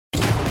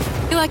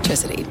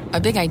Electricity, a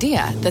big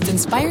idea that's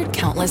inspired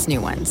countless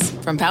new ones.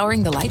 From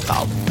powering the light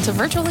bulb to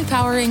virtually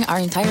powering our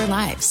entire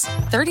lives.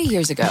 30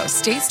 years ago,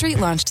 State Street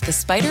launched the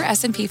SPDR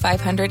S&P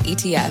 500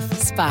 ETF,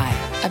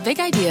 SPY. A big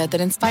idea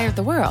that inspired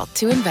the world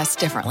to invest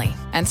differently.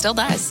 And still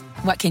does.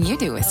 What can you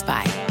do with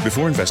SPY?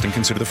 Before investing,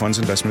 consider the fund's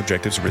investment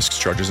objectives, risks,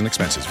 charges, and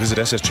expenses. Visit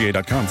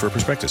ssga.com for a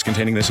prospectus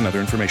containing this and other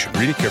information.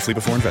 Read it carefully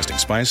before investing.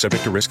 SPY is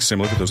subject to risks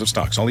similar to those of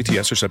stocks. All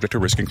ETFs are subject to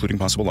risk, including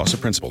possible loss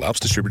of principal. Alps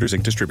Distributors,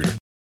 Inc. Distributor.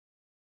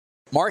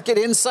 Market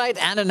insight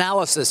and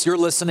analysis. You're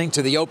listening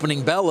to the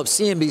opening bell of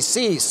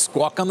CNBC's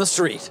Squawk on the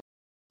Street.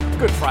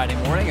 Good Friday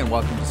morning and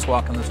welcome to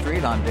Squawk on the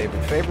Street. I'm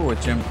David Faber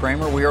with Jim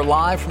Cramer. We are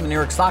live from the New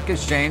York Stock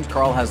Exchange.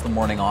 Carl has the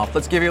morning off.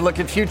 Let's give you a look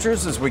at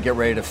futures as we get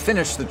ready to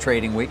finish the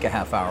trading week a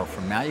half hour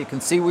from now. You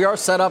can see we are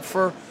set up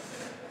for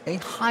a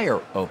higher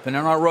open,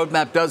 and our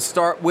roadmap does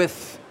start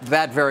with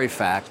that very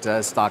fact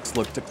as stocks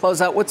look to close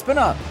out what's been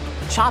a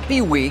choppy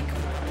week.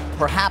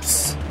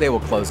 Perhaps they will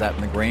close out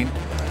in the green.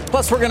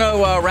 Plus, we're going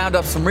to round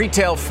up some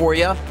retail for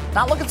you.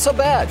 Not looking so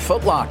bad.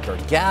 Foot Locker,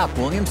 Gap,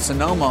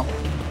 Williams-Sonoma,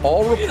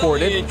 all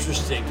reported. It'll be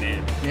interesting,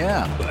 man.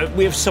 Yeah.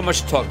 We have so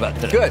much to talk about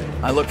today. Good.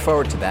 I look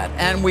forward to that.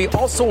 And we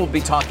also will be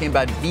talking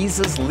about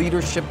Visa's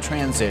leadership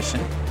transition.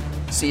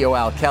 CEO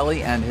Al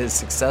Kelly and his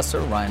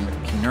successor, Ryan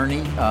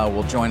McInerney,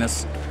 will join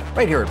us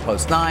right here at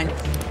Post 9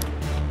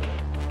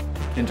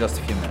 in just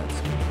a few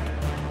minutes.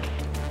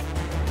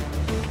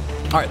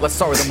 All right, let's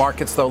start with the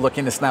markets, though,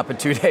 looking to snap a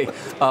two-day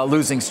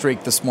losing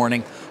streak this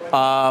morning.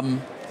 All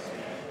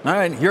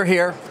right, you're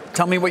here.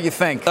 Tell me what you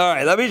think. All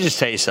right, let me just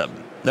tell you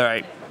something. All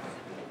right.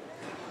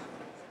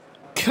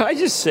 Can I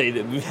just say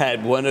that we've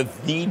had one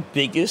of the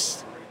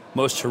biggest,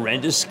 most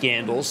horrendous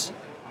scandals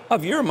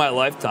of my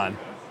lifetime.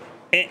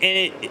 And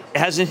it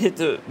hasn't hit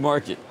the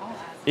market.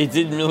 It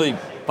didn't really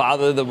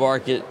bother the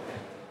market.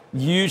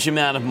 Huge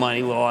amount of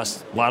money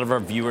lost. A lot of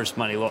our viewers'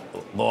 money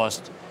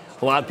lost.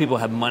 A lot of people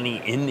have money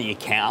in the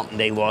account and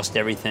they lost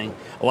everything.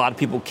 A lot of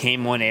people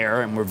came on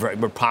air and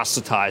were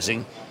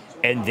proselytizing,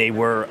 and they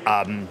were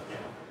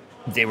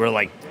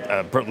like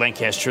Burt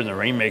Lancaster and the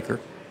Rainmaker.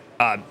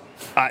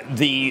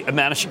 The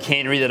amount of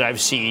chicanery that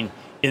I've seen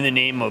in the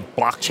name of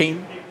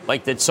blockchain,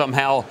 like that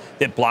somehow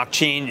that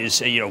blockchain is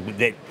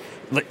blockchain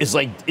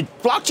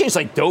is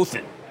like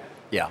Dothan.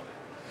 Yeah.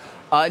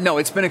 No,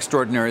 it's been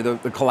extraordinary.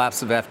 The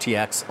collapse of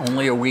FTX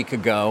only a week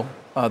ago.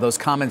 Those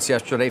comments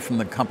yesterday from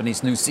the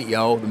company's new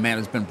CEO, the man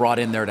who's been brought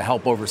in there to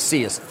help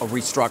oversee a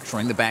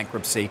restructuring, the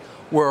bankruptcy,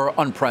 were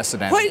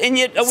unprecedented. Right, and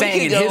yet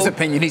saying in his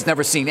opinion he's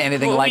never seen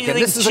anything like it.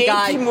 This is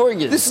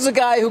a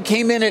guy who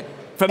came in at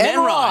from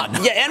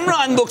Enron. Yeah,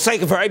 Enron looks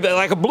like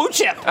a blue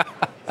chip.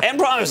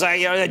 Enron is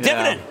like a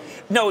dividend.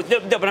 Yeah. No,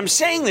 but I'm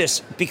saying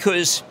this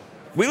because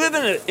we live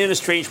in a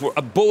strange world.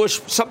 A bullish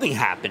something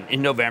happened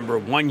in November.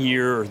 1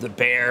 year, the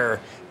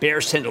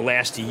bears tend to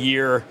last a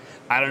year.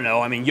 I don't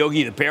know. I mean,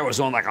 Yogi the Bear was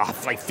on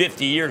like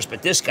 50 years,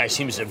 but this guy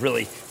seems to have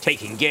really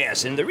taken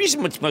gas. And the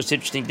reason what's most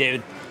interesting,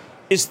 David,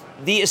 is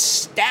the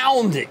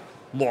astounding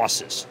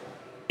losses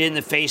in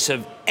the face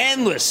of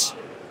endless.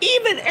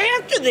 Even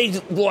after they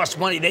lost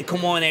money, they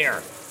come on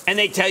air and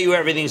they tell you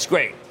everything's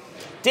great.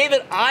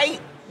 David,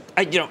 I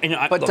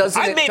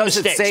made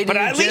mistakes, but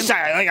at least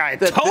I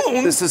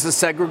atone. This is a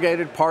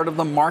segregated part of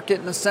the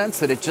market in a sense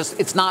that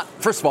it's not.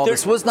 First of all,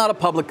 this was not a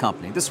public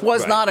company. This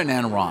was not an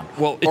Enron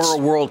or a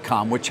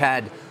WorldCom, which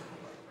had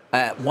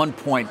at one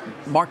point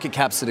market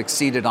caps that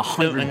exceeded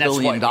 $100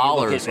 billion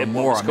or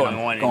more.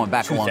 Going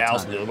back a long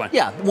time.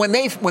 Yeah,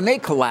 when they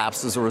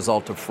collapsed as a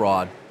result of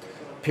fraud.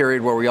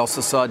 Period where we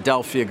also saw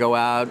Delphia go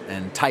out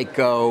and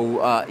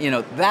Tyco.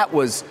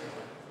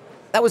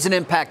 That was an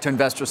impact to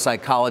investor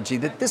psychology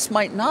that this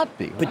might not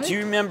be. Right? But do you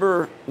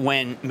remember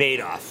when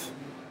Madoff?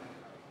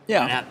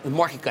 Yeah. The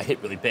market got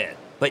hit really bad.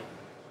 But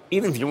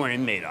even if you weren't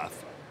in Madoff,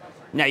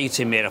 now you'd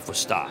say Madoff was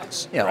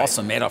stocks. Yeah, right?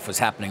 Also Madoff was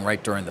happening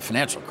right during the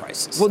financial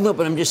crisis. Well, no,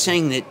 but I'm just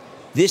saying that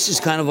this is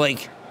kind of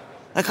like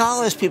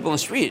I'll ask people on the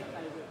street,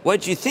 what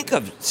did you think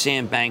of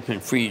Sam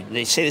Bankman-Fried?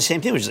 They say the same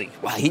thing, which is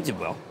like, wow, he did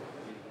well.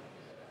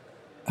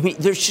 I mean,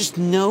 there's just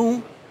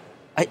no...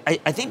 I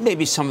think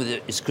maybe some of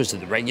it is because of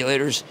the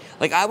regulators.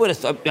 Like, I would have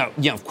thought,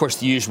 of course,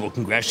 the usual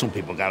congressional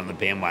people got on the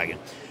bandwagon.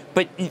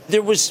 But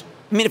there was...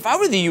 I mean, if I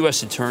were the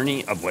U.S.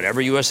 attorney of whatever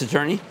U.S.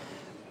 attorney,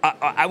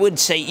 I would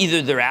say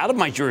either they're out of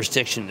my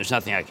jurisdiction, there's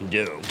nothing I can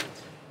do,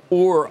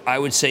 or I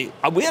would say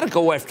we got to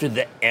go after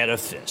the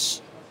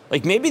edifice.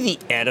 Like, maybe the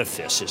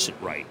edifice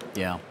isn't right.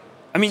 Yeah.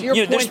 I mean, to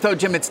your point, though,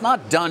 Jim, it's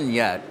not done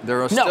yet.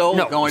 There are still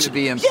going to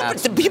be impacts. Yeah,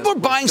 but the people are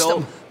buying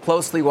stuff.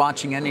 Closely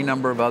watching any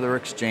number of other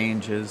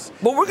exchanges.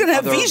 Well, we're going to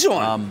have Visa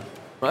on,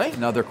 right?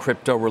 And other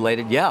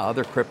crypto-related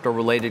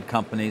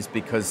companies,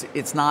 because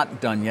it's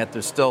not done yet.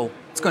 There's still,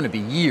 it's going to be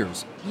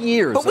years.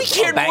 But we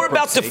cared more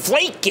about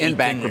Deflategate in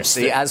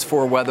bankruptcy. As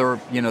for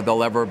whether,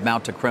 they'll ever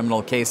mount a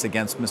criminal case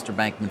against Mr.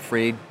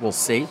 Bankman-Fried, we'll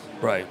see.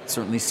 Right. It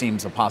certainly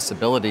seems a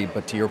possibility,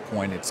 but to your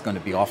point, it's going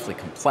to be awfully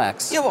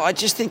complex. Yeah, well, I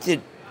just think that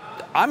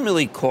I'm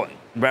really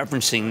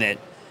referencing that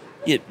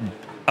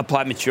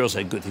Applied Materials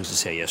had good things to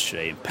say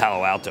yesterday in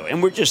Palo Alto.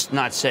 And we're just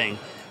not saying,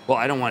 well,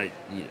 I don't want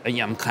to,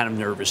 I'm kind of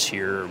nervous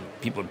here.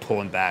 People are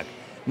pulling back.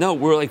 No,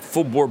 we're like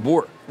full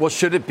bore. Well,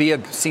 should it be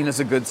seen as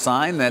a good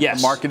sign that the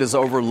market has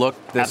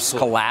overlooked this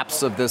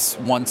collapse of this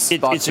once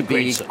thought to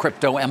be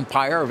crypto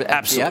empire of FTX?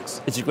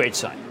 Absolutely. It's a great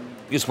sign.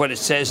 Because what it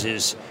says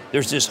is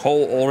there's this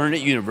whole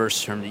alternate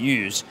universe term to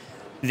use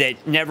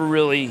that never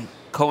really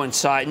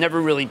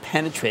never really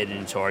penetrated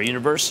into our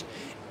universe.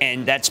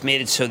 And that's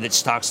made it so that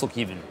stocks look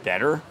even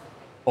better.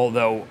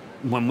 Although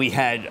when we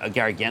had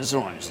Gary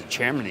Gensler on as the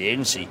chairman of the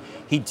agency,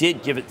 he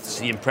did give it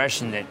the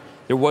impression that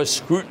there was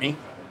scrutiny.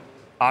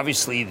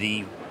 Obviously,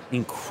 the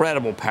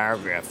incredible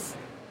paragraph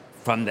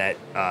from that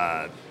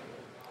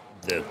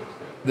the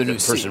new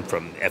person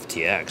from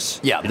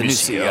FTX, the new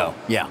CEO,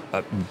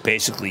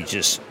 basically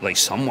just like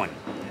someone.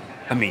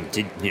 I mean,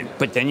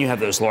 but then you have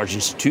those large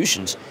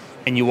institutions,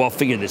 and you all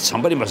figure that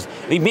somebody must.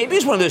 I mean, maybe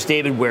it's one of those,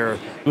 David, where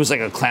it was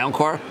like a clown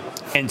car,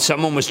 and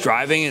someone was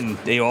driving, and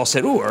they all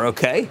said, "Oh, we're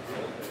okay."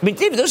 I mean,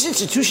 David, those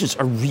institutions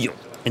are real,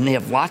 and they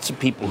have lots of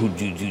people who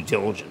do due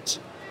diligence.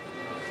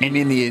 I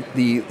mean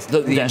the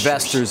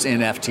investors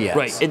in FTX.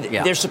 Right. And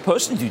they're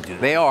supposed to do that.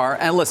 They are.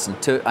 And listen,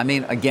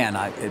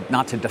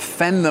 not to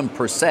defend them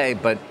per se,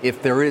 but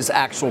if there is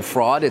actual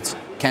fraud, it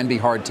can be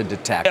hard to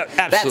detect.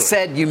 Absolutely. That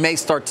said, you may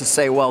start to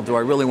say, well, do I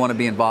really want to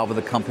be involved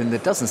with a company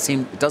that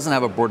doesn't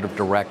have a board of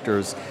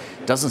directors,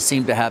 doesn't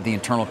seem to have the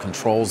internal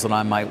controls that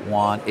I might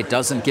want. It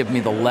doesn't give me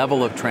the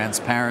level of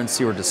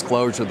transparency or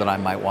disclosure that I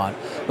might want.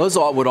 Those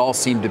would all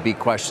seem to be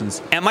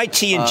questions.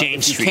 MIT and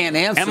Jane Street. You can't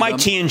answer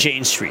MIT and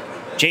Jane Street.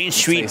 Jane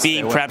Street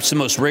being perhaps the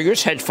most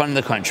rigorous hedge fund in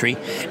the country,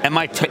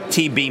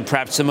 MIT being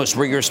perhaps the most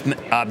rigorous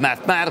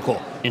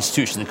mathematical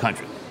institution in the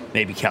country,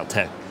 maybe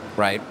Caltech.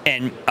 Right.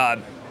 And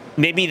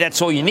maybe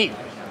that's all you need.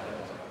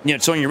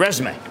 It's on your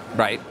resume.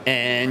 Right.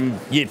 And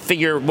you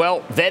figure,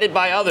 well, vetted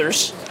by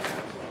others,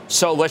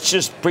 so let's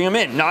just bring them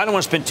in. Now, I don't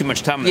want to spend too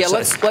much time on this.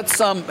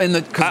 Let's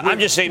I'm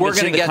just saying we're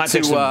going to get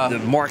to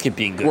the market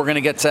being good. We're going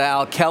to get to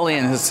Al Kelly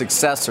and his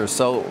successor.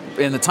 So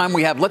in the time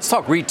we have, let's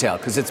talk retail,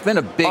 because it's been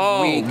a big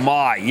week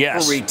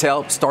for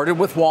retail. Started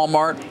with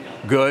Walmart,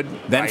 good,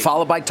 then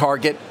followed by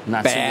Target,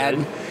 not bad.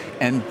 So good.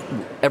 And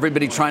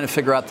everybody trying to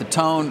figure out the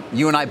tone.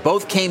 You and I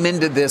both came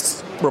into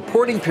this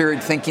reporting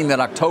period thinking that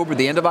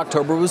the end of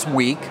October was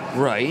weak.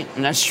 Right,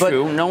 and that's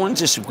true. No one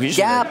disagrees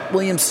Gap, with that.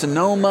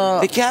 Williams-Sonoma.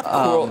 The Gap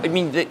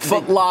World,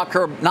 Foot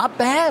Locker, not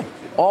bad.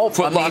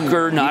 Foot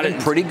Locker, not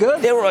pretty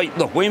good. They were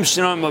look,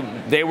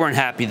 Williams-Sonoma, they weren't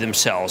happy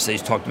themselves. They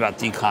talked about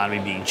the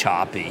economy being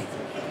choppy.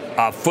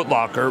 Foot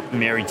Locker,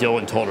 Mary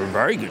Dillon told a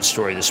very good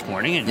story this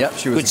morning. And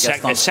she was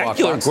a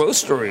secular growth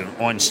story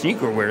on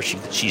Sneaker, where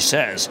she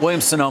says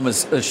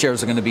Williams-Sonoma's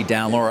shares are going to be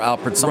down. Laura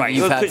Alpert,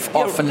 you've had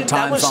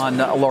oftentimes on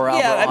Laura Alpert.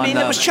 Yeah, I mean,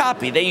 it was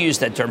choppy. They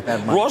used that term.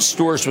 Ross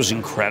Stores was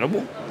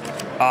incredible,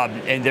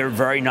 and they're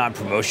very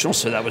non-promotional,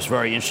 so that was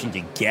very interesting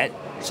to get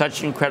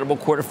such an incredible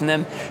quarter from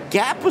them.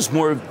 Gap was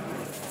more.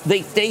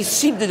 They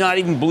seem to not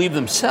even believe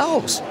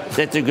themselves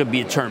that there could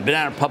be a turn.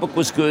 Banana Republic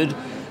was good.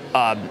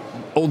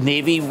 Old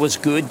Navy was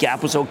good.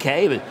 Gap was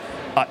okay,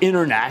 but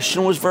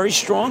International was very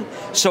strong.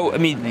 So, I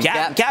mean,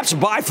 Gap's a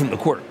buy from the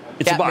quarter.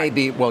 It's a buy.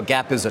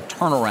 Gap is a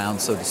turnaround,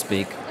 so to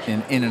speak,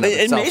 in and of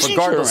itself,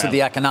 regardless of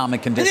the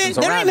economic conditions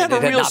around it. It had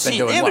not been doing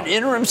well. They have an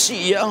interim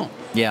CEO.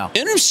 Yeah.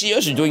 Interim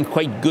CEOs are doing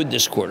quite good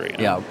this quarter.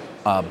 Yeah.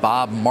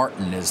 Bob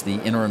Martin is the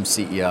interim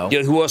CEO.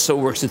 Yeah, who also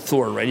works at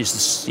Thor, right? He's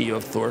the CEO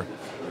of Thor.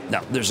 No,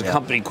 there's a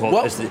company called.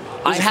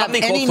 I have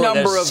any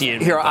number of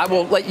here. I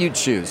will let you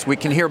choose. We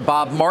can hear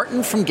Bob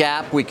Martin from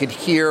Gap. We could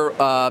hear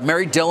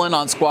Mary Dillon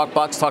on Squawk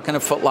Box talking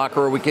to Foot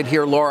Locker. Or we could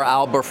hear Laura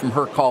Alber from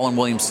her call in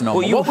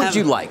Williams-Sonoma. What would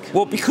you like?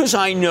 Well, because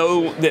I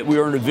know that we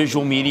are in a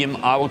visual medium,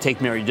 I will take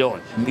Mary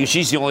Dillon because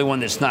she's the only one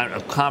that's not a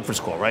conference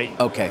call, right?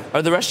 Okay.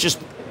 Are the rest just?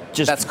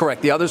 That's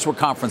correct. The others were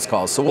conference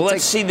calls. So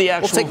let's see the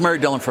actual. We'll take Mary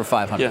Dillon for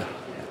 500. Yeah.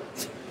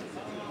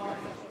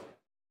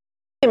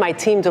 My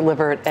team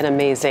delivered an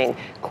amazing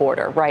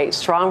quarter, right?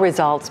 Strong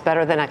results,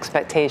 better than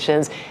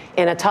expectations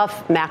in a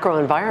tough macro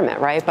environment,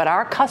 right? But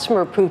our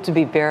customer proved to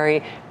be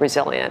very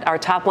resilient. Our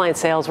top line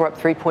sales were up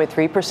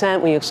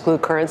 3.3% when you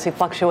exclude currency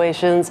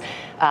fluctuations.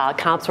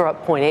 Comps were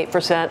up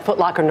 0.8%. Foot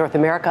Locker North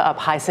America up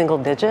high single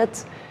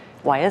digits.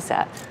 Why is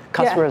that?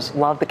 Customers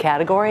love the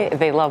category.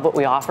 They love what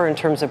we offer in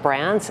terms of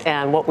brands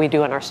and what we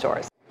do in our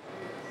stores.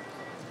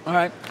 All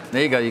right.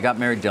 There you go. You got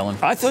Mary Dillon.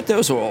 I thought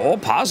those were all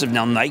positive.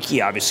 Now,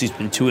 Nike obviously has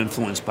been too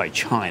influenced by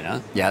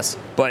China. Yes.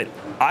 But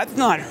I've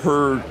not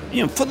heard,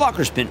 Foot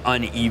Locker's been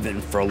uneven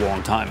for a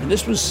long time. And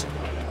this was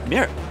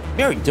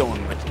Mary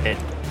Dillon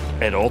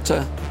at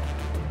Ulta.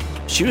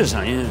 She was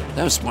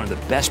that was one of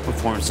the best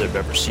performances I've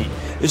ever seen.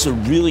 It was a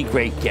really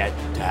great get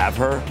to have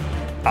her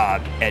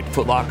at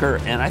Foot Locker.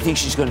 And I think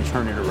she's going to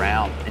turn it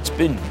around. It's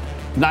been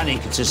not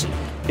inconsistent.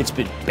 It's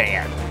been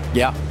bad.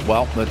 Yeah,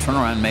 well, the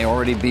turnaround may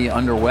already be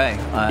underway.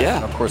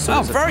 Of course,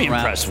 there's a very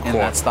impressive in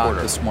that stock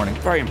this morning.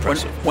 Very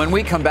impressive. When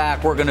we come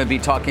back, we're going to be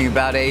talking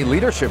about a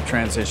leadership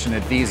transition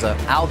at Visa.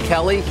 Al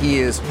Kelly, he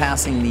is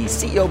passing the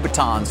CEO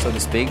baton, so to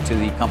speak, to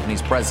the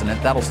company's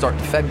president. That'll start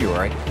in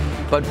February.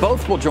 But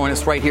both will join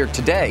us right here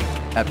today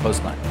at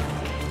Post 9.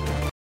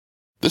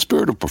 The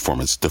spirit of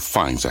performance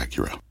defines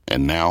Acura,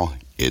 and now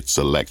it's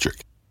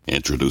electric.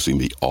 Introducing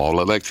the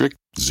all-electric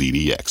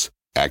ZDX,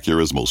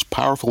 Acura's most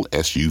powerful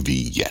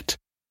SUV yet.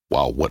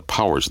 While what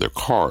powers their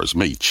cars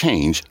may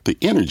change, the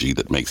energy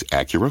that makes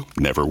Acura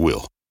never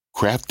will.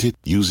 Crafted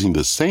using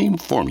the same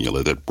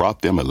formula that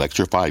brought them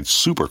electrified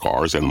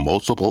supercars and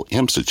multiple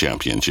IMSA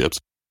championships,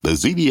 the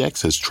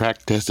ZDX has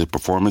track-tested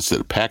performance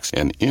that packs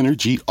an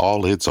energy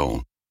all its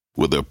own.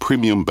 With a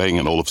premium Bang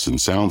 & Olufsen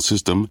sound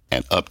system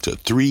and up to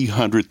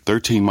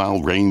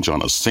 313-mile range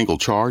on a single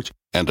charge,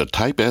 and a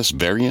Type S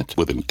variant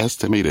with an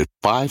estimated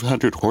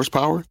 500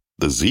 horsepower,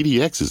 the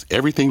ZDX is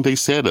everything they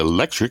said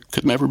electric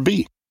could never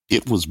be.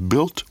 It was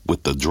built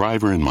with the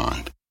driver in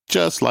mind,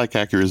 just like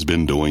Acura's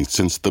been doing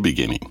since the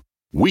beginning.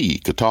 We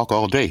could talk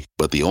all day,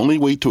 but the only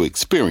way to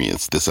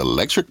experience this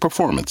electric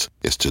performance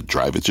is to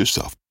drive it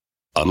yourself.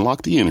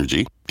 Unlock the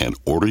energy and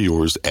order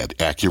yours at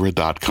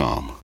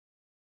Acura.com.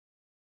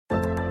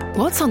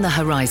 What's on the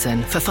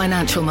horizon for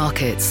financial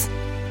markets?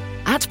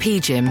 At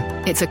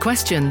PGIM, it's a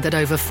question that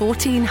over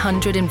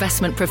 1,400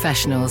 investment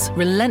professionals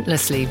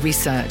relentlessly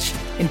research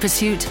in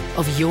pursuit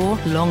of your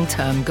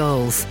long-term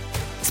goals.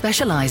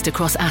 Specialized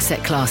across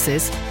asset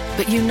classes,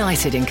 but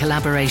united in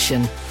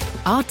collaboration,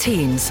 our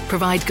teams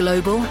provide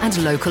global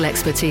and local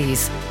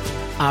expertise.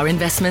 Our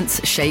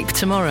investments shape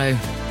tomorrow,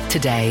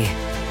 today.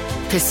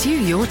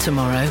 Pursue your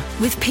tomorrow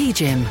with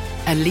PGIM,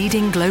 a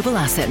leading global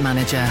asset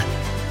manager.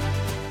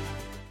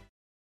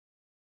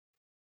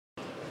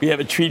 We have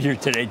a treat here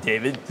today,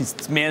 David.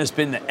 This man has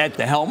been at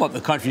the helm of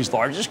the country's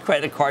largest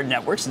credit card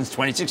network since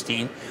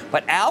 2016.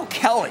 But Al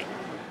Kelly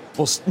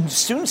will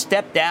soon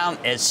step down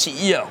as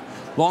CEO.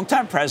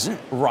 Longtime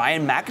President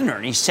Ryan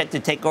McInerney set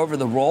to take over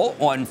the role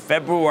on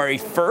February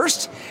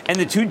 1st. And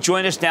the two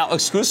join us now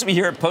exclusively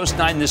here at Post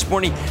 9 this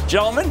morning.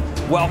 Gentlemen,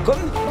 welcome.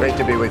 Great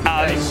to be with you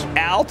guys.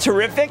 Al,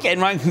 terrific. And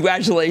Ryan,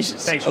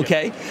 congratulations. Thanks, Jim.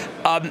 Okay.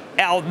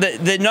 Al,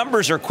 the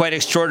numbers are quite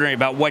extraordinary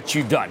about what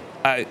you've done.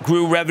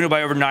 Grew revenue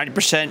by over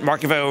 90%,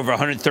 market value over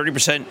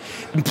 130%,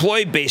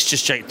 employee base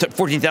just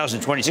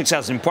 14,000,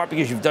 26,000, in part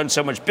because you've done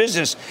so much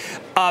business.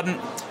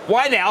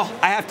 Why now?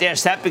 I have to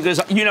ask that because,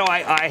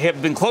 I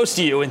have been close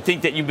to you and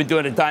think that you've been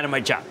doing a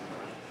dynamite job.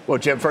 Well,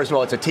 Jim, first of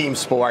all, it's a team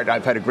sport.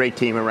 I've had a great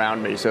team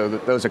around me, so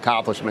those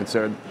accomplishments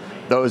are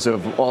those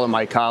of all of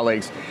my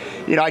colleagues.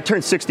 I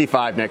turned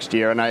 65 next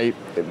year, and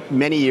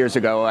many years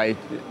ago, I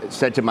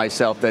said to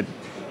myself that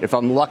if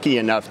I'm lucky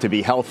enough to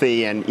be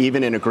healthy and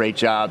even in a great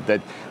job,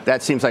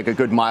 that seems like a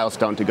good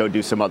milestone to go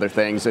do some other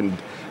things. And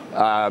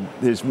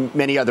there's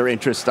many other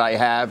interests I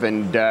have.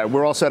 And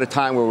we're also at a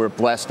time where we're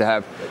blessed to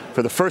have,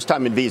 for the first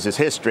time in Visa's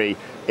history,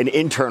 an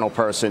internal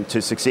person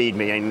to succeed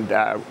me. And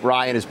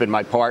Ryan has been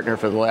my partner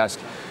for the last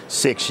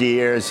 6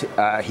 years.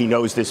 He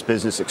knows this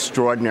business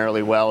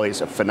extraordinarily well. He's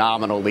a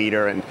phenomenal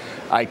leader. And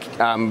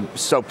I'm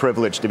so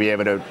privileged to be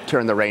able to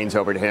turn the reins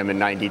over to him in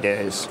 90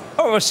 days.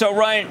 Oh, so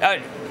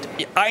Ryan,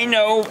 I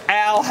know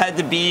Al had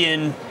to be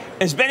in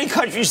as many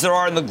countries there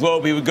are in the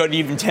globe. He would go to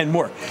even 10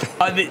 more.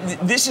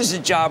 This is a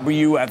job where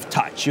you have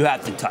touch. You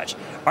have to touch.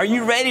 Are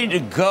you ready to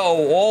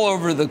go all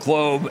over the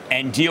globe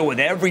and deal with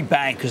every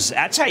bank? Because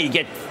that's how you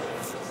get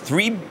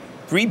 $3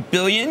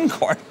 billion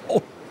card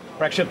holders.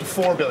 We're actually up to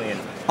 $4 billion.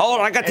 Hold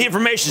on, I got the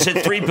information. It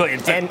said $3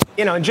 billion.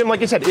 And Jim,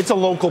 like you said, it's a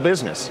local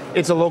business.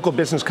 It's a local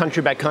business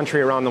country by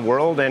country around the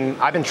world. And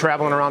I've been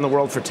traveling around the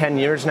world for 10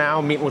 years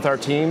now, meeting with our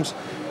teams.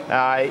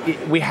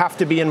 We have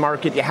to be in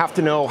market. You have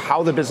to know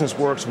how the business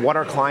works, what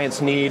our clients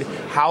need,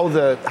 how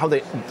the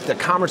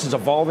commerce is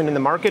evolving in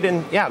the market.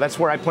 And yeah, that's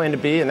where I plan to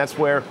be, and that's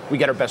where we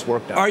get our best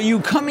work done. Are you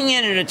coming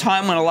in at a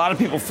time when a lot of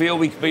people feel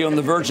we could be on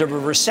the verge of a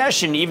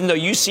recession, even though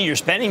you see your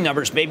spending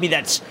numbers? Maybe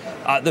that's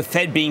the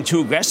Fed being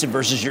too aggressive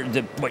versus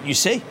what you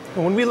see?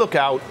 When we look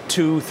out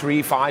 2,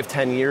 3, 5,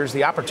 10 years,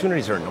 the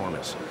opportunities are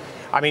enormous.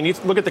 I mean, you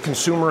look at the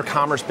consumer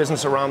commerce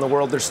business around the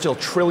world, there's still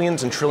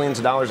trillions and trillions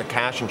of dollars of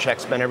cash and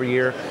checks spent every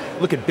year.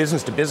 Look at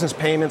business-to-business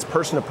payments,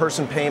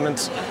 person-to-person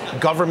payments,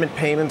 government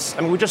payments.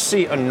 I mean, we just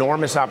see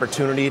enormous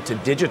opportunity to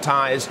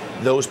digitize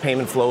those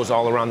payment flows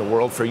all around the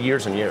world for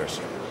years and years.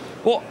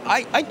 Well,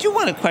 I do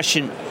want to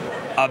question,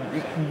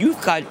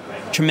 you've got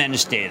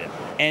tremendous data,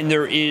 and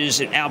there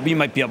is, and Al, you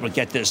might be able to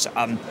get this,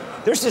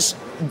 there's this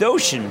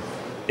notion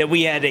that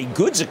we had a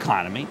goods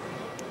economy,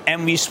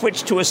 and we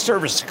switched to a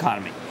service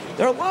economy.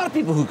 There are a lot of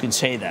people who can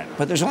say that,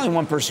 but there's only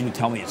one person who can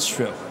tell me it's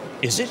true.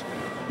 Is it?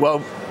 Well,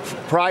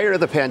 prior to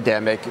the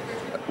pandemic,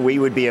 we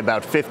would be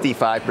about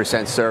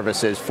 55%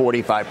 services,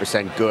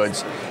 45%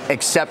 goods,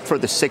 except for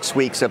the 6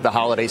 weeks of the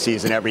holiday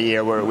season every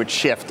year where it would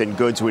shift and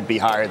goods would be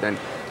higher than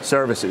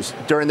services.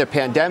 During the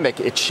pandemic,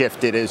 it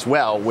shifted as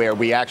well, where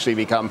we actually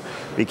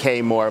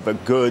became more of a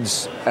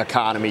goods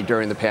economy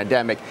during the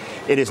pandemic.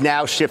 It has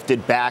now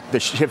shifted back. The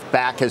shift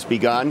back has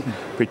begun,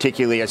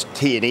 particularly as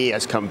T&E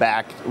has come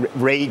back,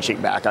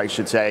 raging back, I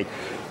should say.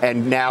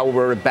 And now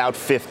we're about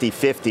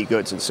 50-50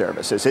 goods and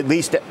services, at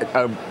least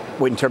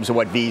in terms of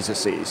what Visa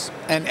sees.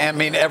 And I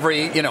mean,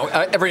 every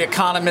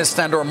economist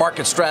and or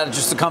market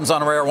strategist who comes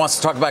on air wants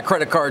to talk about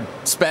credit card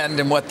spend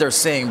and what they're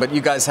seeing. But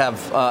you guys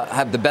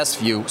have the best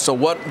view. So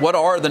what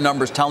are the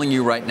numbers telling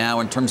you right now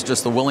in terms of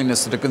just the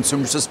willingness of the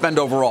consumers to spend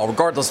overall,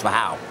 regardless of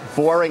how?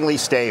 Boringly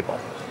stable.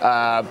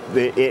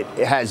 It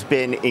has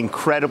been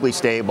incredibly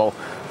stable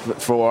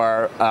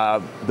for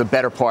the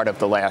better part of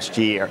the last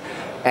year.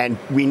 And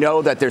we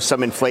know that there's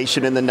some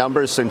inflation in the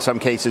numbers. In some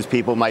cases,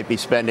 people might be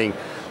spending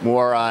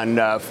more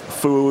on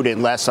food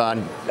and less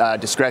on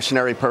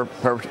discretionary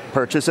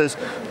purchases.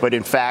 But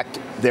in fact,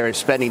 they're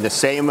spending the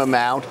same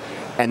amount,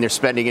 and they're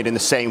spending it in the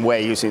same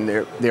way using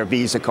their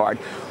Visa card.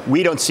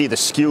 We don't see the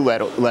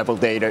SKU level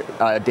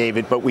data,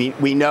 David, but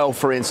we know,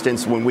 for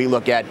instance, when we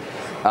look at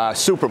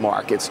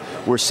supermarkets,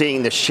 we're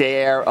seeing the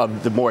share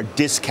of the more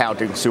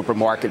discounting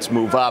supermarkets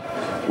move up,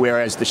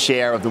 whereas the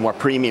share of the more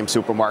premium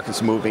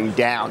supermarkets moving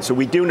down. So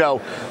we do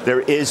know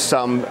there is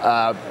some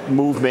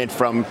movement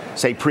from,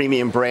 say,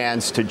 premium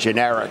brands to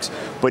generics.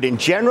 But in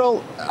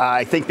general,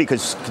 I think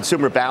because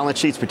consumer balance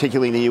sheets,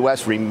 particularly in the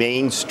U.S.,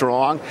 remain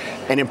strong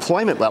and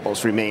employment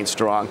levels remain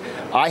strong,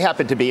 I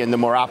happen to be in the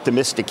more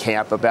optimistic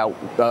camp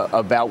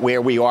about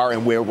where we are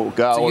and where we'll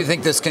go. So you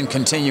think this can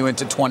continue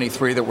into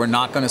 23, that we're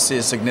not going to see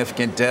a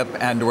significant dip,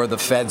 and or the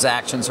Fed's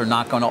actions are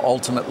not going to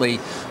ultimately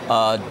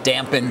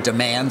dampen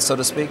demand, so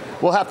to speak?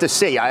 We'll have to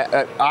see.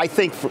 I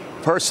think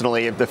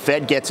personally, if the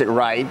Fed gets it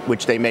right,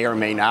 which they may or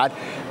may not,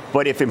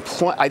 but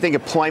I think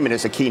employment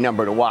is a key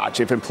number to watch.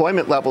 If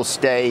employment levels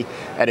stay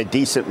at a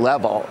decent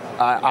level,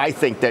 I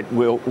think that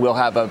we'll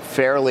have a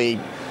fairly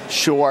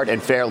short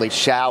and fairly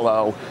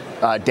shallow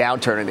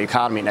downturn in the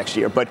economy next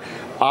year. But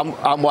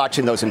I'm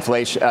watching those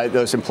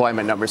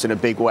employment numbers in a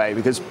big way,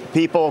 because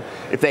people,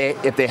 if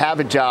they have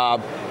a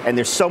job and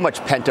there's so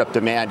much pent-up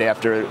demand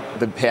after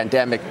the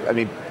pandemic, I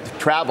mean,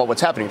 travel,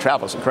 what's happening in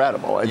travel is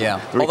incredible.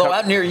 Yeah. Although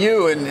out near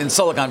you in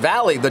Silicon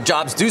Valley, the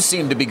jobs do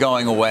seem to be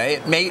going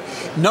away.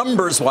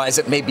 Numbers-wise,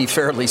 it may be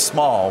fairly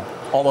small,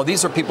 although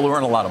these are people who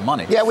earn a lot of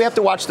money. Yeah, we have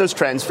to watch those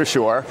trends for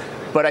sure.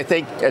 But I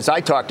think as I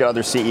talk to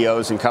other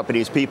CEOs and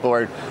companies, people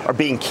are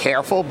being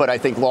careful, but I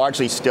think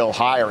largely still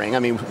hiring. I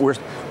mean,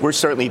 we're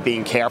certainly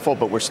being careful,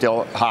 but we're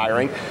still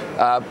hiring.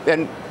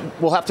 And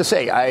we'll have to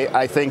say,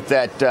 I think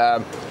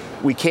that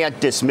we can't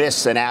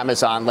dismiss an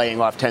Amazon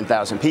laying off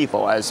 10,000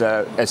 people as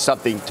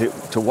something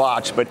to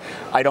watch, but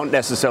I don't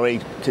necessarily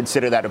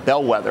consider that a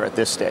bellwether at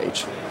this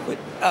stage.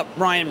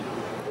 Ryan,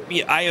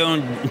 I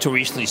owned until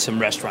recently some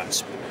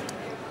restaurants,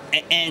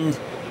 and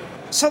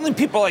suddenly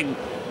people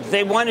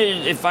they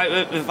wanted, if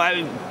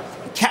I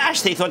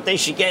cash, they thought they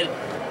should get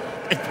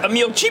a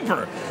meal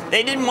cheaper.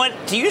 They didn't want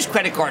to use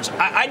credit cards.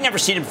 I'd never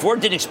seen it before,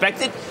 didn't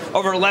expect it.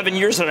 Over 11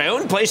 years that I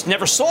owned a place,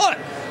 never saw it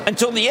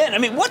until the end. I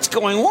mean, what's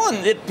going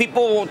on that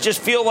people just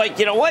feel like,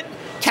 you know what,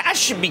 cash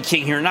should be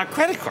king here, not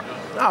credit card?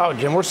 Oh,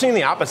 Jim, we're seeing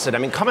the opposite. I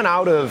mean, coming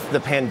out of the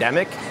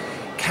pandemic,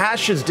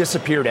 cash has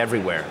disappeared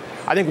everywhere.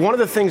 I think one of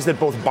the things that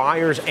both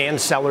buyers and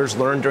sellers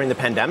learned during the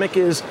pandemic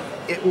is,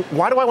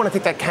 why do I want to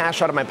take that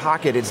cash out of my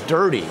pocket? It's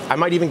dirty. I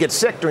might even get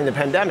sick during the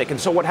pandemic. And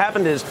so what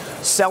happened is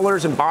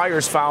sellers and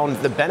buyers found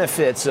the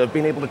benefits of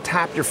being able to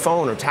tap your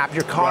phone or tap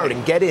your card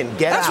and get in,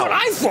 get That's out.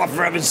 That's what I thought,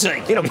 for heaven's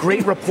sake.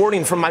 Great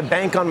reporting from my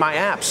bank on my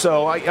app.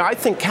 So I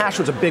think cash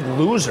was a big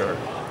loser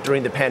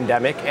during the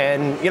pandemic.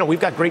 And, we've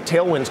got great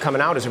tailwinds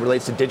coming out as it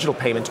relates to digital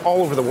payments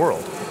all over the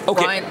world.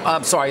 Okay. Ryan,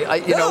 I'm sorry.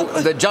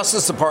 The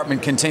Justice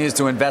Department continues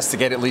to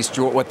investigate at least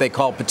what they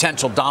call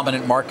potential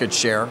dominant market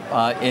share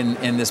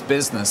in this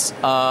business.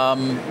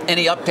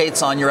 Any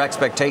updates on your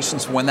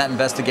expectations for when that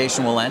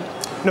investigation will end?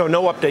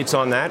 No updates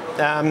on that.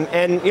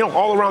 And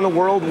all around the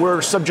world,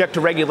 we're subject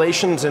to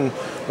regulations, and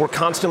we're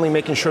constantly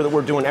making sure that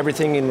we're doing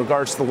everything in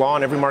regards to the law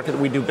in every market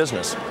that we do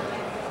business.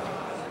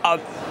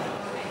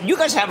 You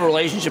guys have a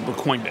relationship with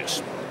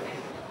Coinbase.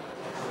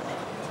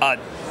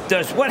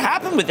 Does what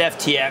happened with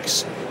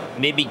FTX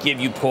maybe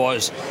give you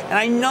pause? And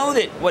I know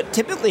that what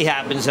typically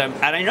happens, and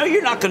I know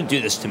you're not going to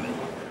do this to me,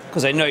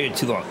 because I know you're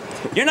too long.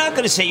 You're not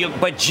going to say,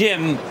 but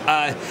Jim,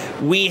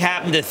 we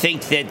happen to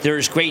think that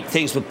there's great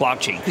things with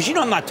blockchain. Because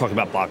I'm not talking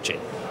about blockchain.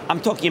 I'm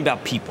talking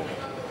about people.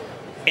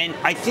 And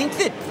I think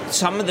that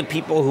some of the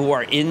people who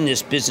are in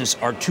this business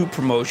are too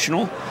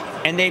promotional,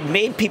 and they've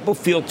made people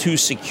feel too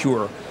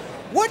secure.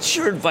 What's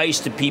your advice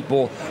to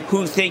people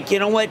who think,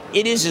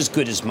 it is as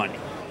good as money?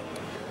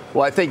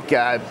 Well, I think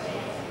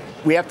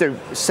we have to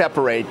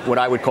separate what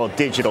I would call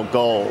digital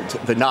gold,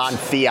 the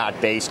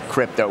non-fiat-based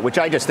crypto, which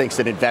I just think is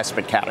an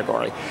investment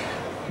category.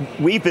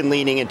 We've been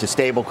leaning into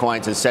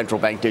stablecoins and central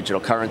bank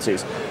digital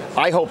currencies.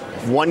 I hope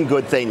one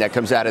good thing that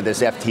comes out of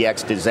this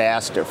FTX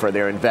disaster for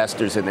their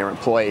investors and their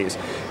employees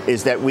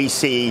is that we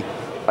see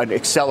an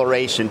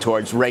acceleration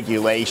towards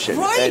regulation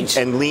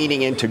and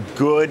leaning into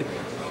good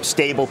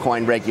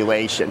stablecoin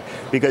regulation,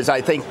 because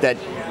I think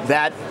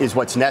that is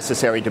what's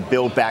necessary to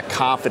build back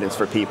confidence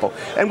for people.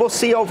 And we'll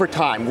see over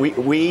time.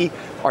 We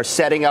are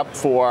setting up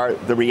for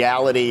the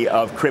reality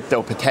of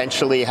crypto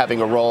potentially having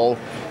a role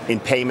in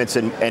payments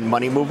and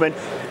money movement.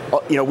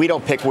 we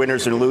don't pick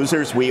winners and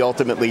losers. We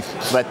ultimately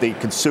let the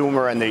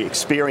consumer and the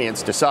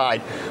experience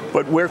decide.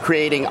 But we're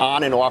creating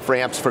on and off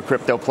ramps for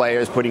crypto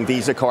players, putting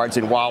Visa cards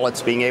in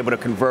wallets, being able to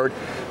convert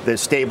the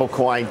stable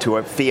coin to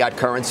a fiat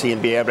currency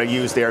and be able to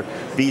use their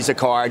Visa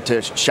card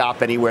to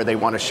shop anywhere they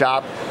want to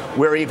shop.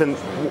 We're even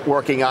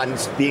working on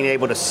being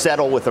able to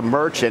settle with a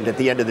merchant at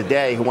the end of the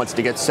day who wants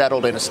to get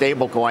settled in a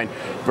stable coin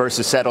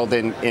versus settled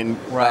in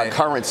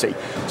currency.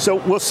 So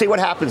we'll see what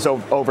happens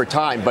over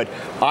time. But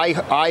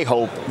I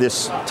hope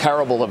this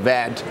terrible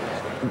event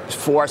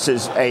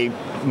forces a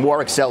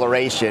more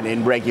acceleration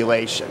in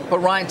regulation. But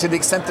Ryan, to the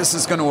extent this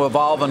is going to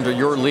evolve under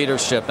your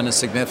leadership in a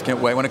significant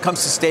way, when it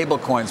comes to stable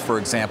coins, for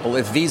example,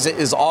 if Visa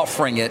is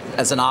offering it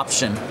as an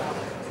option,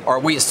 are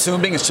we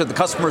assuming, should the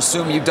customer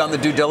assume you've done the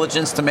due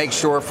diligence to make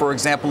sure, for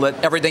example,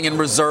 that everything in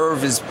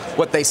reserve is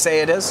what they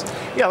say it is?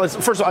 Yeah,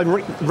 first of all,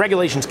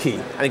 regulation's key.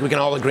 I think we can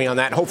all agree on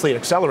that. Hopefully it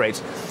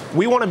accelerates.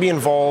 We want to be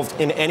involved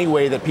in any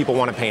way that people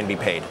want to pay and be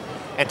paid.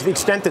 And to the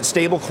extent that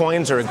stable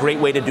coins are a great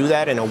way to do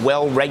that in a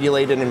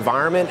well-regulated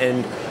environment,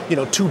 and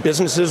two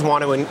businesses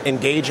want to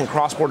engage in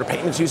cross-border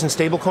payments using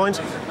stable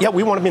coins, yeah,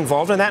 we want to be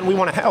involved in that and we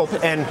want to help.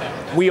 And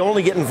we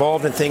only get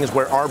involved in things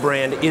where our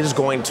brand is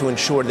going to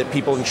ensure that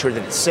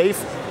it's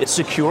safe, it's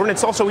secure, and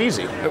it's also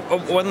easy.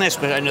 One last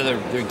question. I know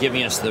they're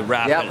giving us the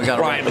wrap. Yeah, we got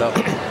to wrap it up.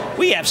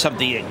 We have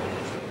something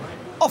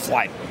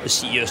offline the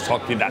CEOs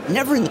talked to me about,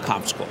 never in the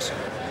conference calls.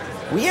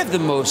 We have the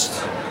most,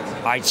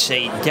 I'd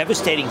say,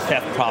 devastating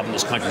theft problem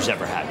this country's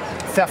ever had.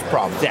 Theft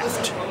problem.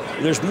 Theft.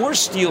 There's more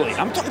stealing.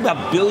 I'm talking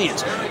about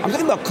billions. I'm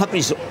talking about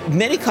companies.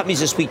 Many companies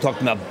this week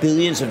talking about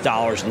billions of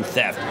dollars in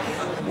theft.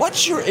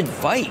 What's your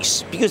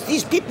advice? Because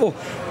these people,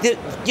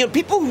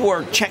 people who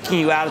are checking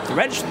you out at the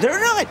register, they're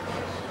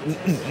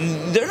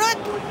not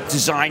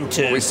designed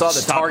to. We saw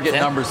the Target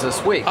numbers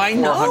this week. I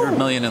know. 400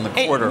 million in the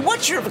quarter.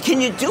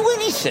 Can you do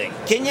anything?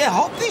 Can you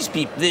help these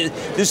people?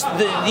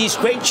 These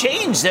great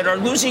chains that are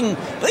losing.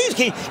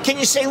 Can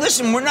you say,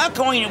 listen, we're not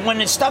going when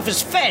this stuff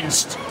is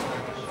fenced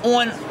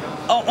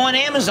on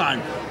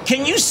Amazon?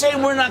 Can you say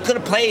we're not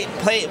going to play?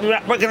 We're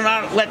going to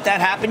not let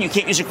that happen? You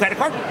can't use your credit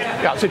card?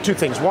 Yeah, I'll say two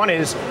things. One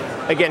is,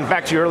 again,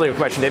 back to your earlier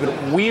question, David,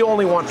 we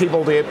only want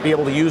people to be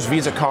able to use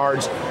Visa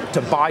cards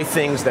to buy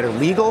things that are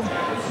legal,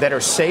 that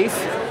are safe,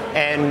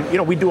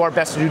 and we do our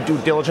best to do due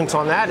diligence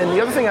on that. And the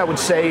other thing I would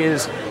say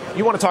is,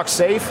 you want to talk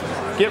safe,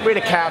 get rid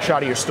of cash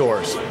out of your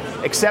stores.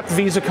 Accept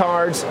Visa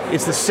cards.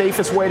 It's the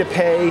safest way to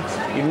pay.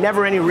 You're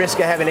never any risk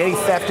of having any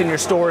theft in your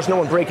stores, no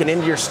one breaking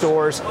into your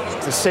stores.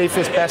 It's the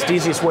safest, best,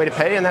 easiest way to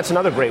pay, and that's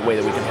another great way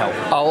that we can help.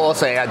 I'll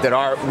also add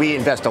that we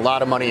invest a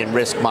lot of money in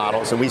risk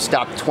models, and we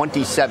stopped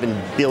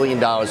 $27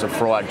 billion of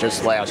fraud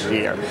just last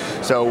year.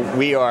 So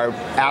we are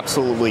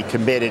absolutely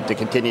committed to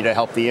continue to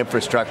help the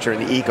infrastructure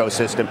and the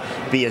ecosystem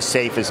be as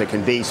safe as it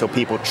can be so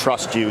people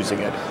trust using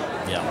it.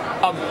 Yeah.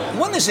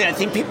 One thing I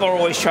think people are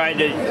always trying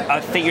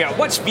to figure out,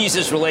 what's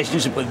Visa's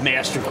relationship with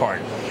MasterCard?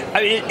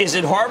 I mean, is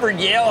it Harvard,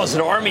 Yale? Is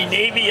it Army,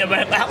 Navy?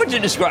 How would you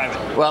describe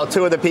it? Well,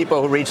 two of the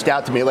people who reached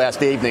out to me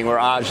last evening were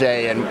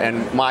Ajay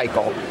and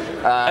Michael.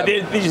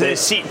 These are the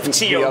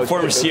CEO,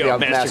 former CEO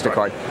of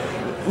MasterCard.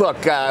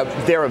 Look,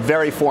 they're a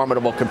very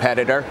formidable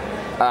competitor.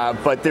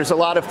 But there's a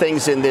lot of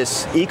things in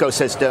this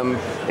ecosystem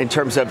in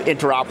terms of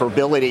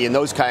interoperability and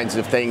those kinds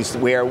of things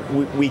where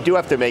we do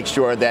have to make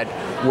sure that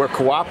we're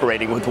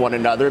cooperating with one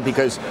another,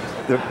 because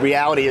the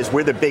reality is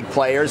we're the big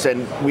players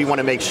and we want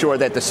to make sure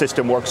that the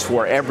system works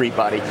for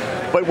everybody.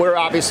 But we're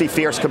obviously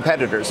fierce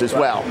competitors as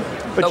well.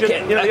 But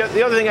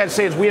the other thing I'd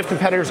say is we have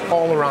competitors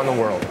all around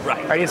the world.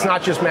 Right? It's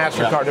not just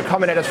MasterCard. Yeah. They're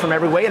coming at us from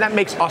every way, and that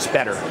makes us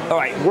better. All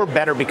right. We're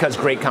better because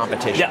great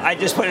competition. Yeah, I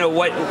just want to know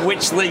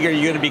which league are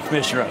you going to be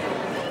commissioner of?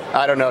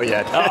 I don't know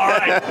yet. All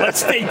right, let's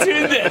stay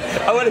tuned then.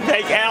 I want to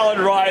thank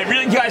Alan, Ryan.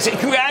 Really, guys,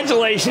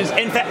 congratulations.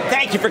 And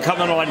thank you for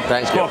coming on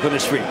Squawk on the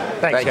Street.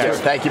 Thank you.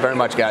 Thank you very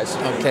much, guys.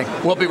 Okay,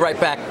 we'll be right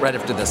back right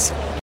after this.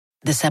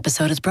 This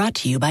episode is brought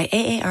to you by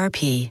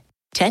AARP.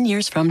 10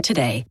 years from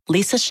today,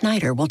 Lisa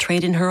Schneider will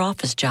trade in her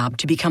office job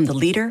to become the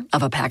leader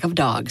of a pack of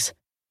dogs.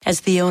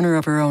 As the owner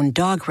of her own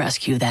dog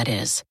rescue, that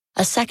is.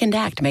 A second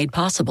act made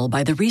possible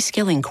by the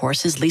reskilling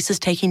courses Lisa's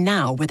taking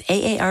now with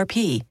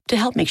AARP to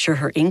help make sure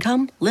her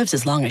income lives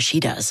as long as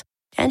she does.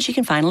 And she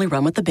can finally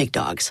run with the big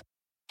dogs.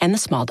 And the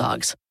small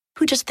dogs,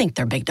 who just think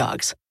they're big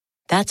dogs.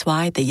 That's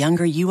why the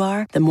younger you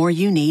are, the more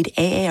you need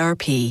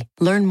AARP.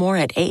 Learn more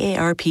at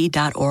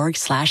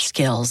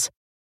aarp.org/skills.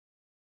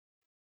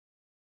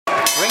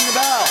 Ring the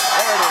bell.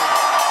 There it is.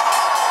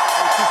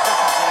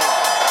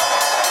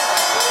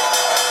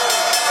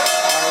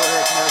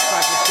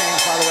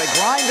 By the way,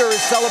 Grindr is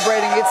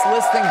celebrating its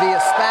listing via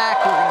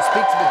SPAC. We're going to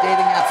speak to the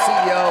dating app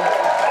CEO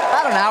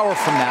about an hour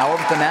from now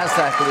over at the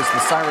NASDAQ. It was the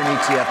Siren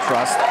ETF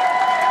Trust.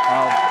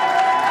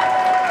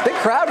 Big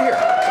crowd here.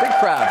 Big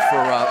crowd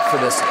for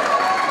this.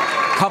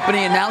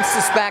 Company announced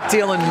the SPAC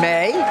deal in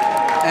May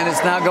and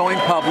is now going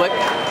public.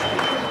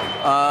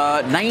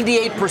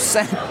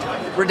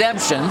 98%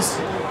 redemptions.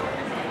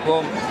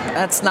 Well,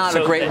 That's not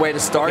a great way to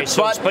start,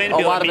 but a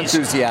lot of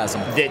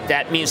enthusiasm.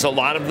 That means a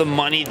lot of the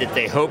money that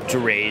they hope to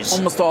raise.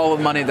 Almost all of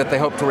the money that they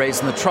hope to raise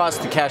in the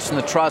trust, the cash in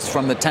the trust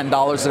from the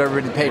 $10 that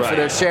everybody paid for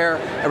their share.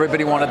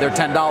 Everybody wanted their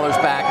 $10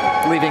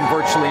 back, leaving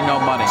virtually no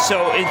money.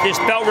 So in this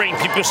bell ring,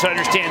 people should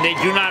understand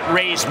they do not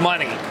raise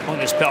money on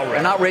this bell ring.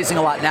 They're not raising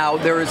a lot. Now,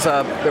 there was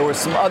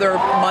some other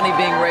money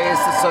being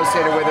raised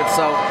associated with it.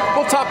 So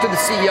we'll talk to the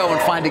CEO and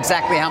find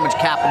exactly how much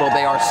capital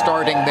they are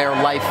starting their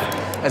life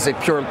as a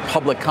pure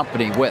public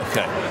company with.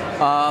 Okay.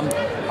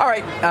 All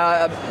right.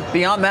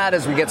 Beyond that,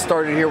 as we get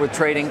started here with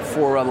trading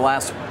for the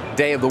last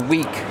day of the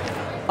week,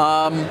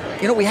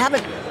 we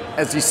haven't,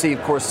 as you see,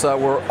 of course,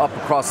 we're up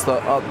across the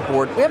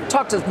board. We haven't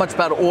talked as much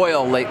about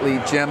oil lately,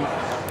 Jim.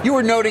 You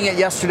were noting it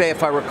yesterday,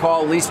 if I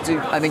recall. At least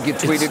I think you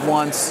tweeted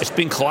once. It's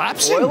been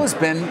collapsing. Oil has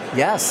been,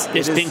 yes.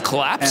 It's been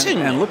collapsing.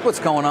 And look what's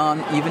going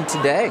on even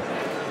today.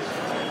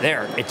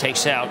 There, it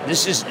takes out.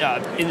 This is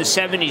in the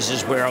 70s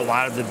is where a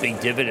lot of the big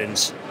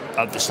dividends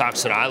of the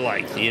stocks that I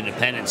like, the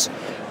independents,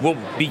 will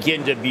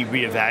begin to be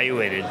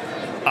reevaluated.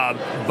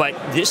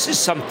 But this is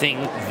something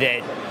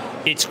that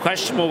it's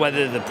questionable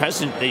whether the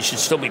president, they should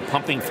still be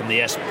pumping from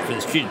the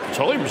Strategic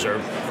Petroleum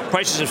Reserve.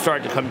 Prices have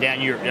started to come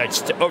down year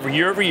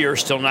over year,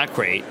 still not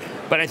great.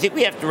 But I think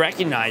we have to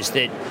recognize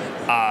that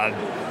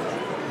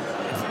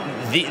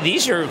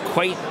these are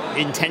quite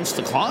intense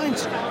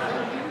declines.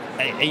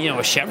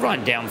 A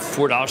Chevron down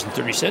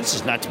 $4.30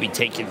 is not to be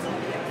taken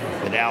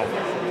without.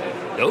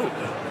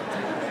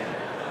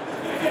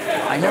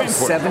 I know,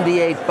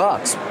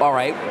 $78. All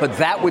right, but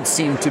that would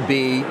seem to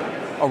be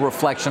a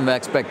reflection of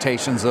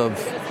expectations of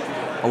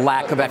a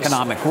lack of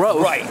economic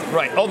growth.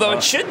 Right. Although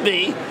it should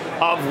be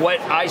of what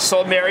I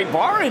saw Mary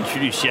Barra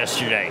introduce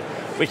yesterday,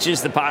 which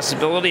is the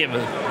possibility of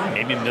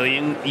maybe 1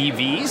 million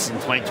EVs in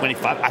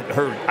 2025.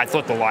 I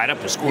thought the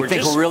lineup was gorgeous.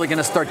 You think we're really going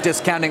to start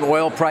discounting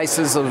oil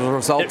prices as a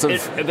result of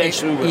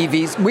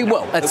EVs? We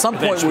will. At some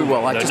point we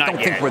will. I just don't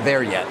think we're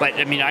there yet. But,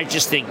 I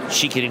just think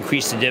she could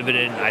increase the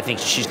dividend. I think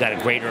she's got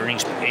a great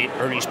earnings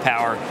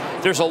power.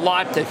 There's a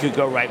lot that could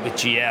go right with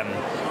GM.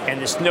 And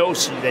this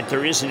notion that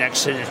there is an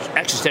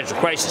existential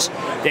crisis,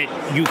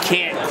 that you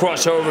can't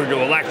cross over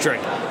to electric,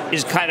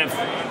 is kind of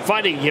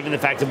funny given the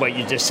fact of what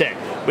you just said,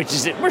 which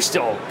is that we're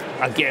still,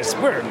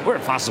 we're a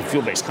fossil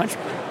fuel-based country.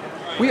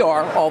 We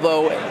are,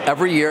 although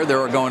every year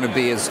there are going to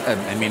be,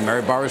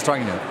 Mary Barra was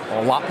talking to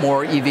a lot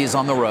more EVs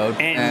on the road,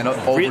 and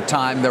over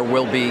time there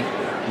will be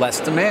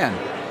less demand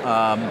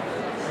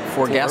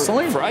for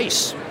gasoline. For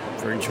ICE.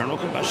 For internal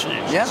combustion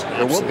engines. Yeah,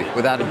 there will be,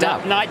 without a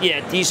doubt. Not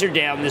yet. These are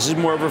down. This is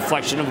more of a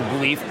reflection of a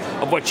belief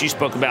of what you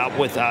spoke about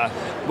with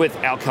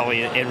Al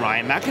Kelly and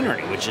Ryan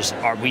McInerney, which is,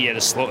 are we at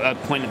a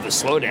point of the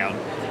slowdown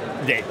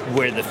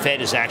where the Fed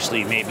is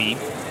actually maybe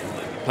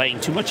playing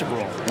too much of a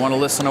role? Want to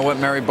listen to what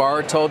Mary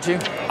Barra told you?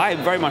 I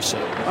very much so.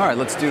 All right,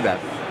 let's do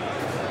that.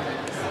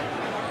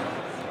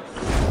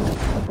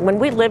 When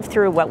we lived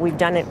through what we've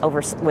done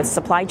with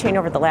supply chain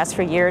over the last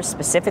few years,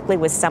 specifically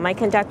with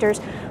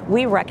semiconductors,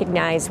 we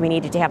recognized we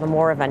needed to have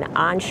more of an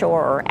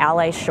onshore or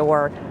ally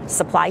shore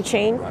supply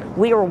chain. Right.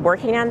 We were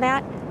working on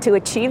that to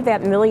achieve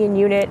that 1 million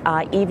unit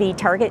EV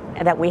target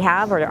that we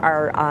have, or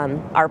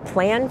our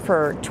plan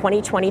for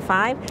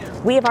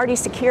 2025. We have already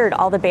secured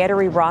all the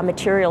battery raw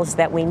materials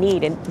that we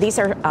need, and these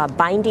are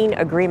binding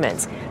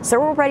agreements. So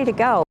we're ready to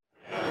go.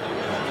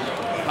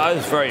 That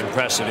was very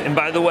impressive. And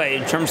by the way,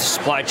 in terms of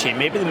supply chain,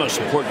 maybe the most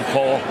important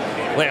call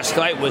last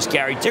night was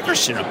Gary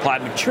Dickerson,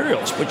 Applied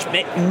Materials, which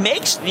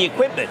makes the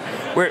equipment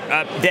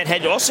that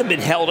had also been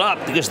held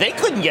up because they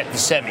couldn't get the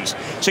semis.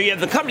 So you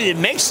have the company that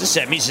makes the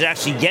semis is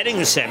actually getting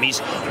the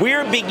semis.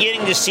 We're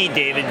beginning to see,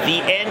 David,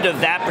 the end of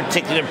that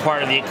particular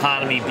part of the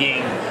economy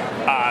being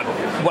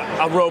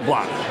a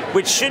roadblock,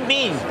 which should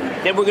mean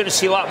that we're going to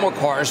see a lot more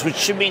cars, which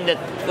should mean that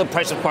the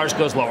price of cars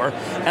goes lower.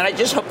 And I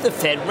just hope the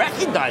Fed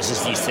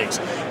recognizes these things.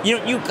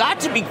 You've got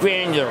to be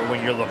granular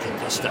when you're looking at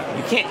this stuff.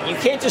 You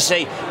can't just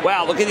say,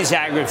 wow, look at these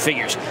aggregate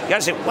figures. You got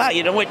to say, wow,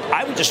 you know what?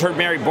 I just heard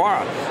Mary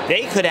Barra.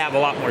 They could have a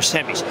lot more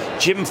semis.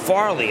 Jim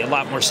Farley, a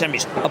lot more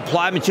semis.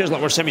 Applied Materials, a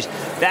lot more semis.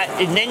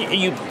 And then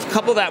you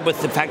couple that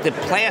with the fact that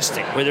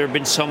plastic, where there have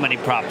been so many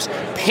problems,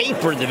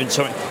 paper, there have been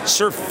so many,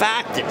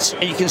 surfactants,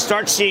 and you can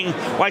start seeing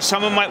why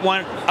someone might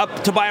want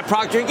to buy a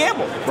Procter &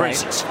 Gamble, for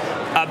instance.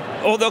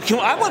 Although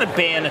I want to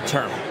ban a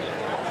term.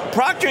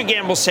 Procter &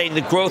 Gamble saying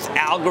the growth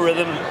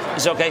algorithm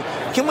is okay.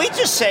 Can we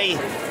just say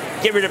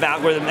get rid of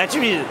algorithm? That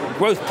should be the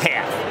growth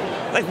path.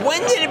 Like,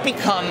 when did it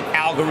become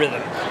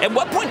algorithm? At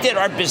what point did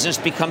our business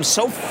become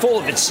so full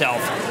of itself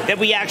that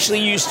we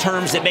actually use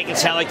terms that make it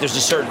sound like there's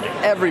a certainty?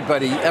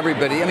 Everybody.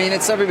 Everybody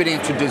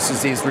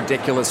introduces these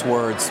ridiculous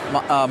words.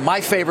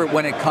 My favorite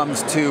when it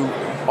comes to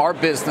our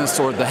business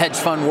or the hedge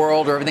fund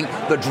world or everything,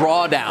 the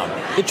drawdown.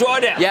 The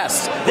drawdown.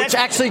 Yes, which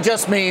actually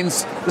just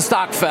means the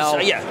stock fell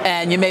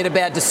and you made a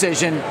bad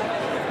decision.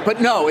 But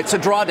no, it's a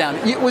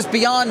drawdown. It was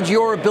beyond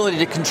your ability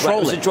to control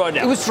it. It was a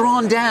drawdown. It was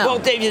drawn down. Well,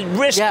 David,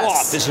 risk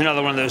off is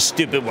another one of those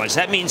stupid ones.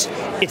 That means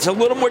it's a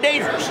little more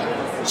dangerous.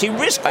 See,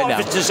 risk off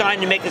is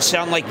designed to make it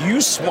sound like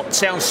you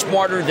sound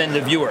smarter than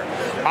the viewer.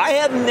 I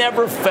have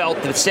never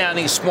felt that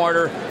sounding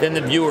smarter than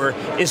the viewer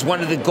is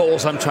one of the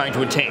goals I'm trying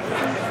to attain.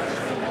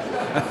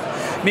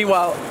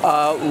 Meanwhile,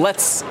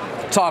 let's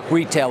talk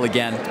retail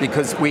again,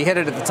 because we hit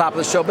it at the top of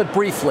the show, but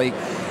briefly.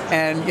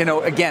 And,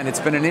 again,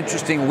 it's been an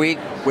interesting week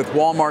with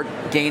Walmart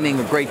gaining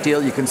a great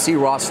deal. You can see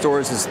Ross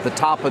Stores is at the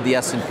top of the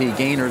S&P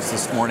gainers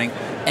this morning.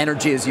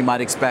 Energy, as you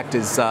might expect,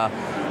 is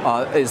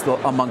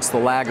amongst the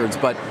laggards.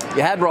 But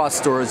you had Ross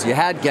Stores, you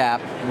had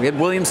Gap, we had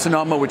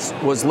Williams-Sonoma, which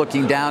was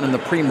looking down in the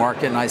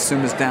pre-market, and I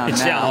assume is down now.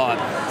 It's down a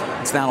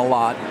lot. It's down a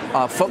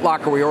lot. Foot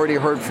Locker, we already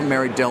heard from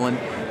Mary Dillon.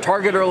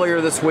 Target earlier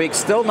this week,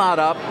 still not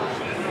up.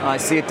 I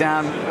see it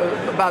down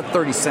about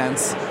 30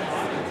 cents.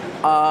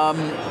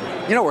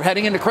 We're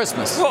heading into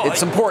Christmas. Well,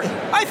 it's important.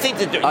 I think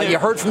that you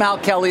heard from Al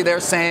Kelly there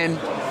saying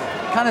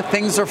kind of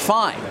things are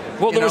fine.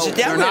 Well, there was a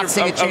downgrade. They're not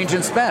seeing a change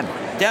in spend.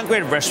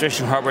 Downgrade of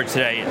Restoration Hardware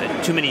today.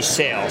 Too many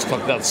sales.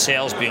 Talk about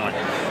sales beyond.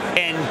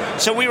 And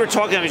so we were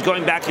talking, I was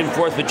going back and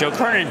forth with Joe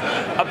Kernan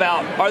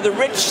about, are the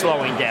rich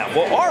slowing down?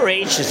 Well,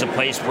 RH is a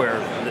place where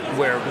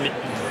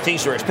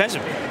things are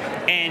expensive.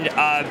 And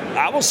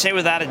I will say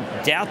without a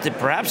doubt that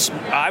perhaps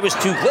I was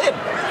too glib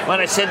when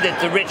I said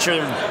that the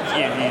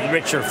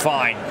rich are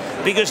fine.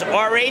 Because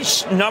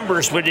RH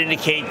numbers would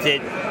indicate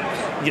that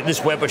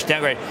this Wedbush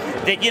downgrade,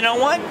 that you know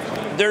what?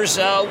 There's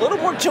a little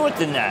more to it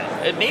than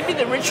that. Maybe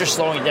the rich are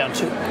slowing down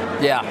too.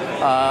 Yeah,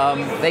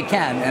 they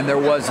can. And there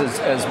was,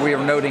 as we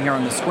are noting here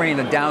on the screen,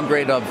 a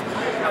downgrade of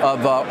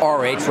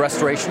RH,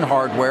 Restoration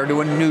Hardware,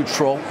 to a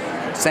neutral,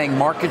 saying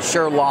market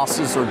share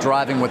losses are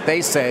driving what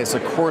they say is a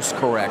course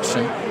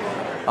correction.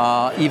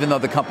 Even though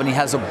the company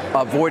has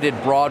avoided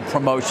broad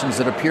promotions,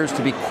 it appears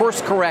to be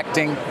course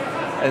correcting.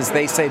 As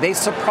they say, they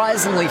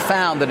surprisingly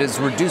found that it has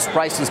reduced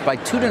prices by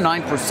 2 to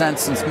 9%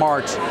 since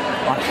March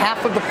on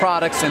half of the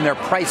products in their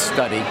price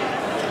study,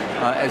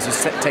 as you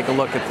take a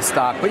look at the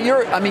stock. But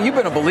you've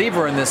been a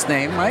believer in this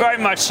name, right? Very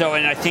much so,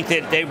 and I think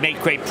that they make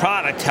great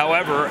product.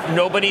 However,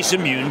 nobody's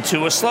immune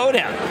to a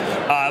slowdown.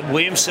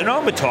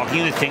 Williams-Sonoma talking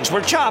that things were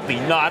choppy,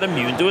 not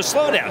immune to a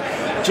slowdown.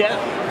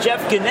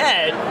 Jeff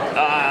Gennett,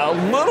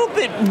 a little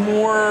bit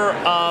more,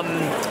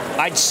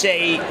 I'd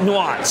say,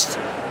 nuanced.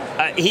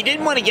 He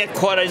didn't want to get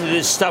caught into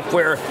this stuff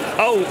where,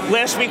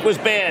 last week was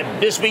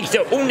bad, this week's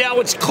now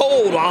it's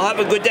cold, I'll have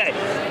a good day.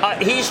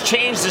 He's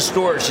changed the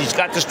stores. He's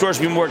got the stores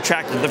to be more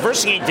attractive. The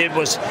first thing he did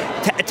was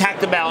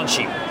attack the balance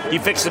sheet. He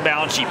fixed the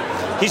balance sheet.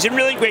 He's in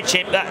really great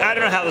shape. I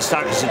don't know how the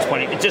stock is at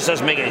 20. It just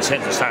doesn't make any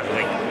sense. The stock is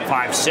like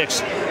 5, 6.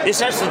 This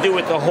has to do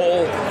with the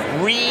whole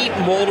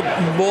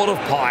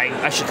multiplying.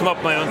 I should come up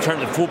with my own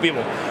term to fool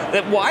people.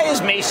 That why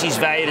is Macy's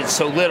valued at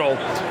so little,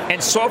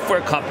 and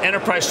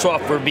enterprise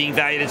software being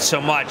valued at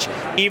so much,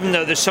 even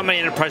though there's so many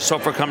enterprise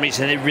software companies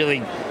and they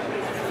really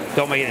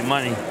don't make any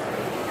money?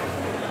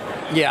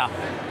 Yeah.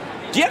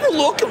 Do you ever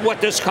look at what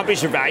those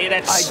companies are valued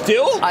at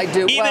still? I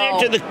do.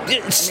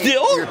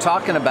 Still? You're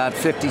talking about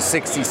 50,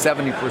 60,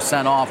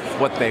 70% off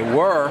what they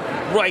were.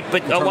 Right,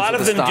 but a lot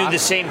of them do the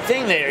same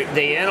thing.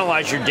 They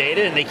analyze your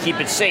data and they keep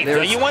it safe.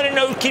 Now, you want to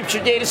know who keeps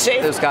your data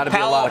safe? There's got to be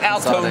a lot of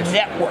Palo Alto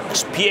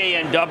Networks,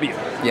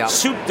 PANW. Yeah.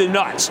 Soup to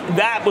nuts.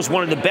 That was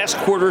one of the best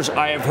quarters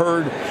I have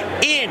heard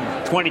in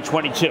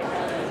 2022.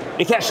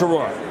 Nikesh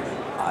Arora.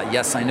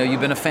 Yes, I know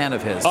you've been a fan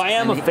of his. I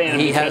am a fan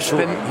of Nikesh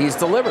Arora. He's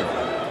delivered.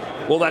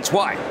 Well, that's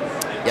why.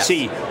 Yes.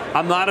 See,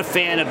 I'm not a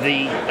fan of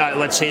the,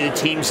 let's say, the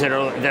teams that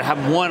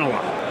have won a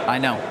lot. I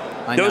know.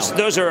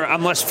 Those are,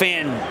 I'm less of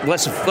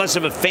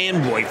a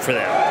fanboy for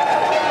them.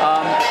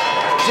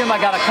 Jim,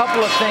 I got a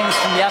couple of things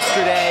from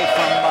yesterday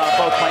from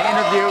both my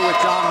interview with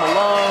John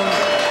Malone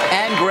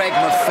and Greg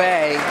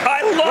Maffei.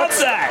 I love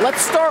that.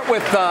 Let's start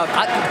with,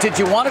 did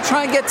you want to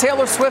try and get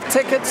Taylor Swift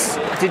tickets?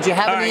 Did you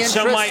have any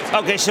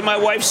interest? So my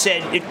wife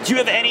said, do you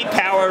have any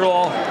power at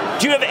all?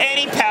 Do you have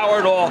any power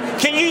at all?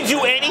 Can you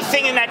do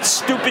anything in that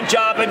stupid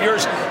job of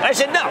yours? I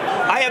said, no,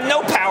 I have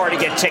no power to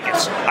get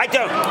tickets. I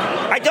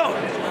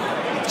don't.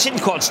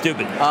 Shouldn't call it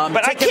stupid.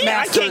 But I can't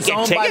get tickets.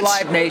 Owned by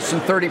Live Nation,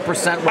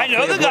 30%. I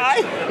know the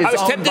guy. I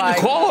was tempted to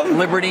call him.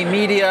 Liberty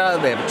Media.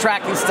 They have a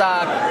tracking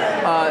stock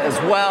as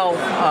well.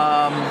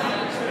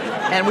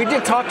 And we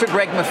did talk to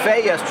Greg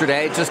Maffei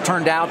yesterday. It just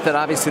turned out that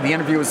obviously the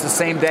interview was the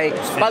same day.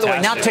 By the way,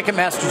 now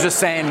Ticketmaster's just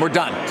saying we're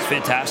done. It's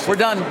fantastic. We're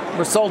done.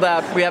 We're sold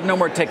out. We have no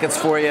more tickets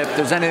for you. If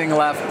there's anything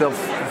left, they'll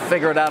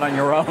figure it out on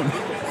your own.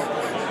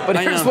 But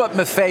here's what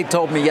Maffei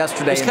told me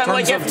yesterday. It's kind of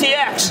like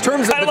FTX. In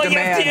terms of the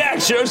demand.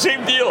 FTX,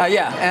 same deal.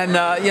 Yeah,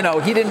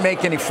 and he didn't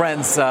make any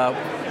friends.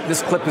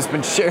 This clip has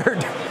been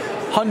shared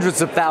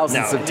hundreds of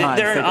thousands of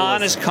times. They're an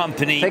honest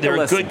company.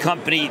 They're a good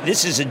company.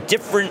 This is a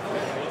different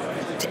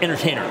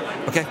entertainer.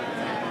 Okay.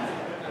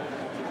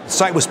 The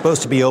site was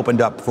supposed to be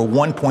opened up for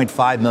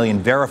 1.5 million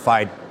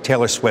verified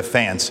Taylor Swift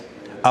fans.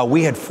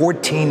 We had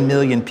 14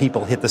 million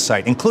people hit the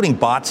site, including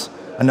bots,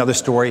 another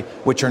story,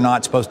 which are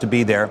not supposed to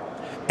be there.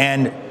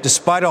 And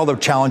despite all the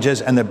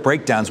challenges and the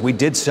breakdowns, we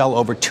did sell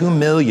over 2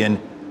 million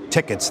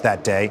tickets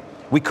that day.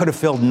 We could have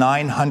filled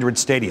 900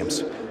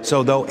 stadiums.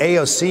 So though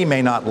AOC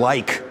may not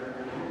like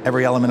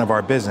every element of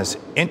our business.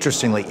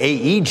 Interestingly,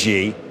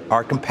 AEG,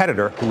 our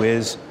competitor, who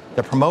is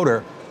the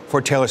promoter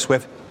for Taylor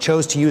Swift,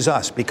 chose to use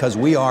us because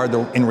we are,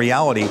 in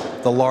reality,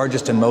 the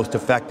largest and most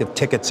effective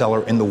ticket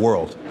seller in the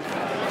world.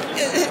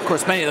 Of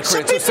course, many of the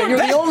critics would say you're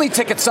the only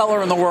ticket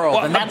seller in the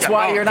world, and that's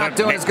why you're not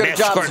doing as good a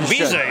job as you should.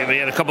 Visa, I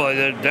mean, a couple of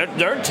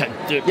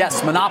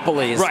yes,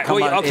 monopolies. Right.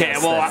 Well, okay.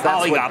 Yes, well,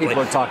 that's what people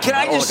are talking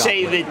Can about. I just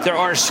say that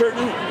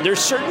there's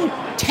certain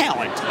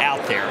talent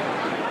out there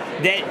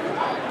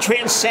that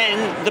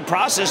transcend the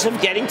process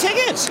of getting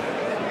tickets.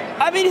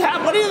 I mean,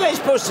 what are you guys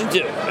supposed to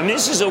do? I mean,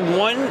 this is the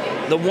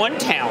one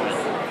talent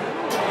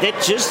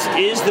that just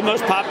is the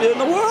most popular in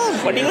the world.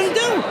 What are you going to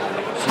do?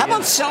 How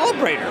about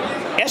celebrate her?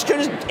 Ask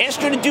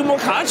her to do more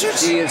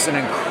concerts? She is an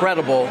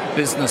incredible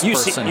business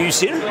person. You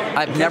seen her?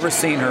 I've never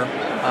seen her,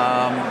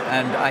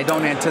 and I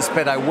don't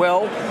anticipate I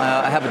will.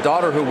 I have a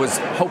daughter who was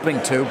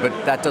hoping to,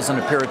 but that doesn't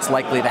appear it's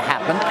likely to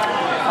happen.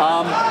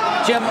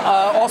 Jim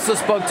also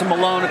spoke to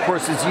Malone, of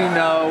course, as you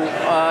know,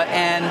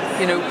 and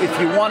if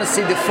you want to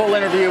see the full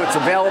interview, it's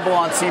available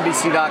on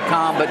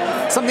CNBC.com.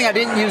 But something I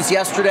didn't use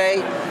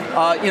yesterday.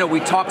 We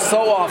talk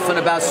so often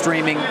about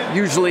streaming,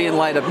 usually in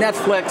light of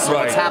Netflix and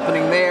what's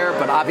happening there,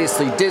 but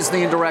obviously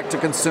Disney and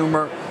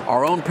direct-to-consumer,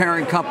 our own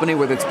parent company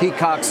with its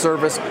Peacock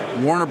service,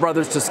 Warner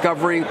Brothers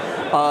Discovery,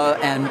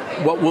 and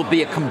what will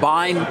be a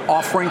combined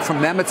offering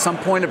from them at some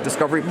point of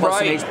Discovery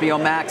Plus and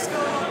HBO Max.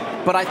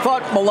 But I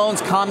thought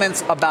Malone's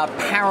comments about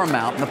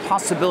Paramount and the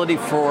possibility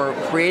for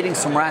creating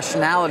some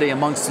rationality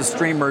amongst the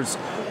streamers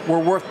were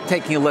worth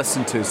taking a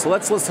listen to. So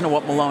let's listen to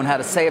what Malone had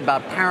to say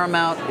about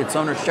Paramount, its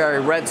owner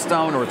Shari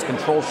Redstone, or its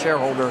control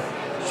shareholder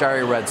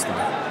Shari Redstone.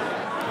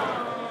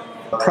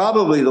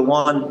 Probably the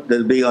one that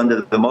would be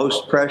under the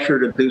most pressure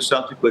to do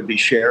something would be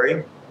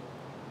Shari.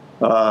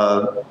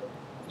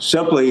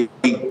 Simply,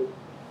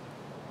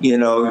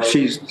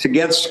 she's to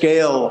get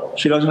scale.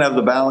 She doesn't have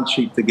the balance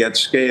sheet to get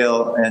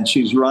scale, and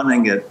she's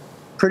running at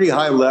pretty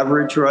high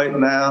leverage right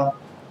now.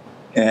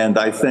 And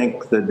I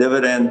think the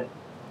dividend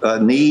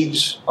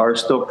needs are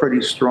still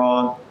pretty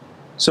strong.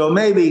 So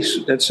maybe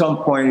at some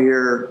point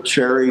here,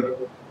 Shari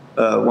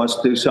wants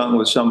to do something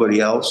with somebody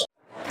else.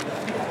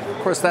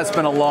 Of course, that's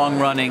been a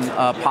long-running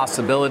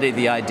possibility,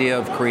 the idea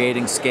of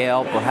creating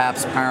scale,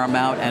 perhaps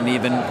Paramount and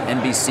even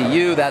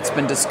NBCU. That's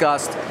been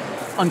discussed.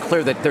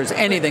 Unclear that there's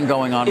anything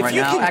going on right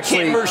now.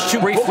 Actually,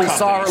 briefly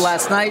saw her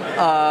last night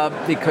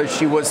because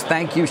she was,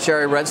 thank you,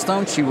 Shari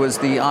Redstone. She was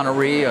the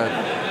honoree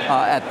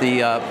at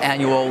the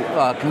annual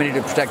Committee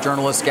to Protect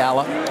Journalists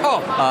Gala,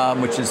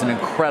 which is an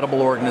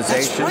incredible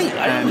organization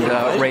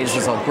and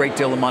raises a great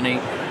deal of money.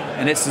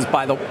 And this is,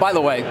 by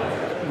the way,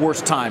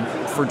 worst time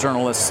for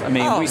journalists. I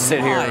mean, we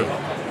sit here.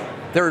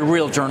 There are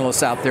real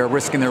journalists out there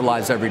risking their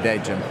lives every day,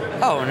 Jim.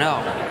 Oh, no.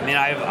 I mean,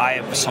 I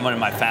have someone in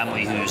my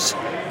family who's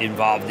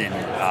involved in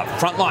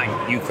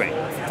frontline Ukraine.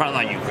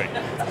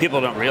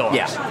 People don't realize.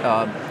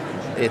 Yeah.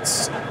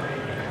 It's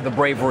the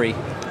bravery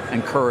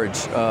and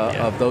courage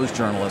of those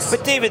journalists.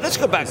 But, David, let's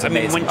go back. I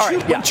mean, when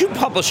two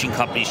publishing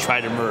companies try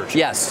to merge.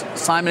 Yes.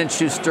 Simon &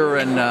 Schuster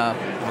and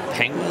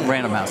Penguin?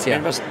 Random House, yeah.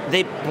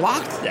 They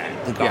blocked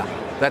that, the government.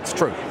 Yeah. That's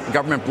true. The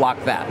government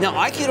blocked that. Now,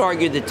 I could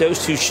argue that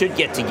those two should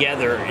get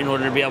together in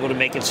order to be able to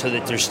make it so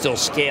that there's still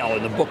scale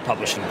in the book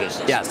publishing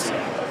business. Yes.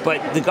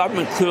 But the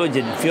government clearly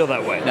didn't feel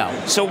that way. No.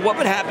 So what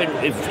would happen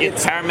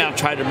if Paramount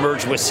tried to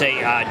merge with, say,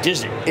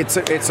 Disney? It's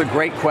a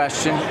great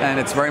question, and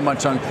it's very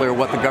much unclear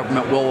what the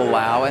government will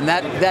allow. And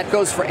that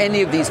goes for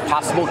any of these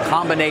possible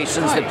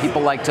combinations that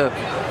people like to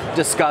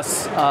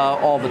discuss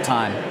all the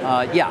time.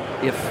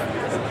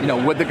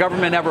 Would the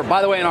government ever,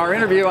 by the way, in our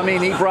interview, I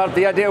mean, he brought up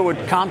the idea, would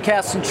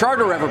Comcast and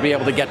Charter ever be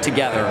able to get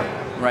together,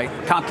 right?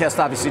 Comcast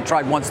obviously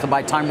tried once to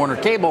buy Time Warner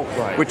Cable,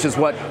 which is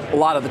what a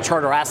lot of the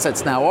Charter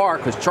assets now are,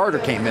 because Charter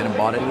came in and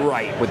bought it.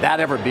 Right. Would that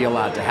ever be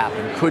allowed to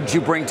happen? Could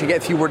you bring together,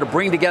 if you were to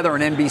bring together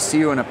an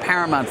NBCU and a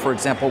Paramount, for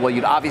example, well,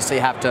 you'd obviously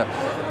have to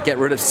get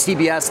rid of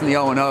CBS and the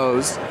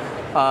O&Os.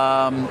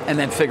 And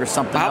then figure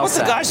something else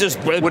out. How about the guys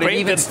that's would it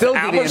even still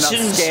give you enough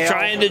scale?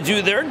 Trying to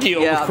do their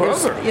deal with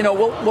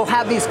Kroger? We'll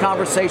have these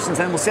conversations,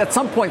 and we'll see at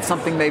some point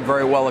something may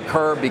very well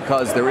occur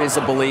because there is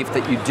a belief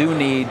that you do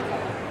need.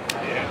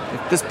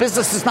 This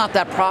business is not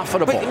that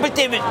profitable. But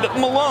David,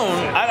 Malone,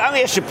 I'm going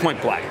to ask you point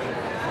blank.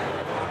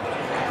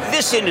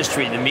 This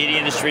industry, the media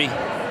industry,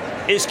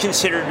 is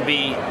considered to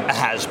be a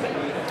has-been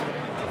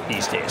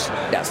these days.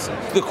 Yes.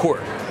 The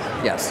Court.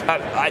 Yes.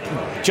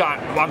 John,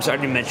 I'm sorry,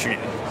 I didn't mention it.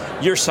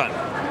 Your son,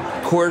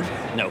 cord?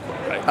 No cord,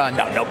 right?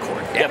 No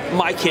cord. Yeah.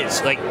 My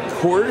kids, like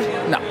cord?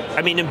 No.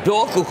 I mean,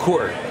 umbilical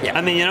cord. Yeah.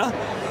 I mean,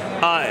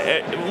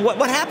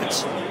 what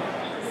happens?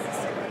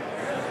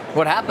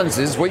 What happens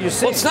is what you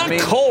see. Well, it's not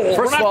coal.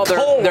 First of all,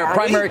 their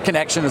primary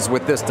connection is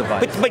with this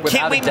device. But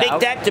can't we make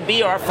that to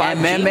be our 5G?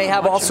 And then they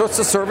have all sorts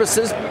of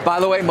services. By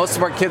the way, most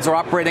of our kids are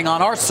operating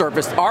on our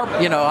service.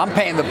 I'm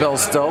paying the bill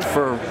still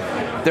for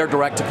their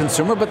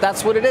direct-to-consumer, but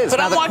that's what it is. But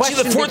now, I'm watching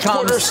the fourth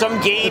quarter of some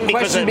game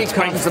because it's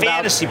my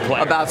fantasy play.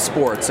 About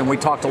sports, and we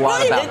talked a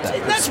lot about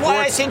that. That's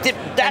why I think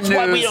that's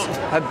why we don't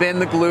have been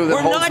the glue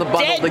that holds the bundle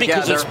together. We're not dead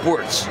because of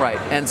sports. Right,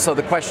 and so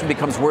the question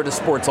becomes, where does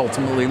sports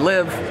ultimately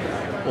live?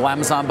 Will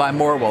Amazon buy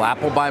more? Will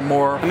Apple buy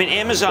more? I mean,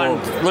 Amazon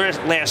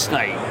last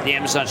night, the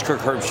Amazon's Kirk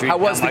Herbstreit. How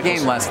was the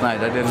game last night?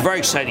 Very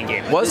exciting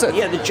game. Was it?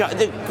 Yeah,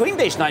 the Green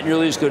Bay's not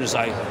nearly as good as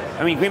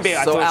I mean, Green Bay.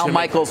 I so thought Al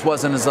Michaels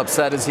wasn't as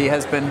upset as he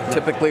has been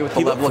typically with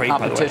the level of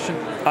competition.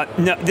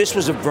 No, this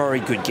was a very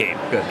good game.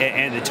 Good.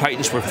 And the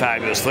Titans were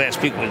fabulous.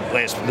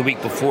 The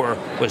week before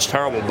was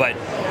terrible. But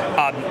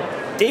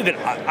David,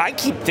 I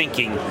keep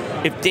thinking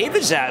if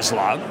David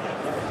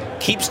Zaslav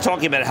keeps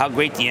talking about how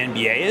great the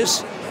NBA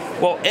is,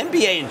 well,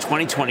 NBA in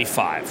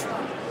 2025,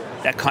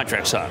 that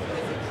contract's up.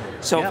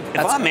 So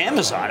if I'm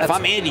Amazon, if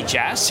I'm Andy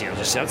Jassy, I'll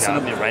just say, okay,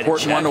 I'll be right.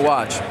 Important one to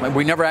watch.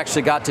 We never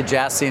actually got to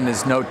Jassy and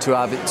his note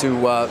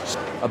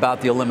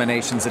about the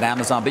eliminations at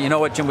Amazon. But you know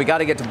what, Jim? We got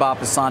to get to Bob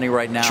Pisani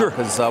right now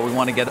because we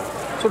want to get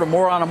sort of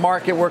more on a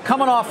market. We're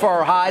coming off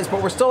our highs,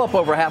 but we're still up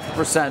over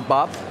 0.5%,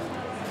 Bob.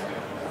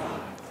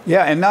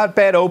 Yeah, and not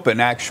bad open,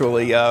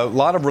 actually. A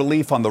lot of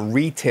relief on the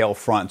retail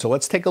front. So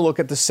let's take a look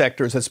at the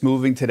sectors that's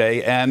moving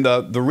today. And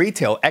the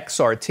retail,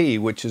 XRT,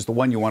 which is the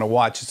one you want to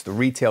watch, it's the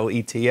retail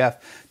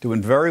ETF,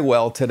 doing very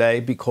well today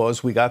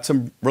because we got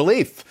some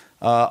relief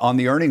on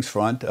the earnings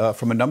front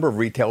from a number of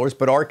retailers.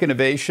 But ARK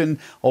Innovation,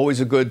 always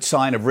a good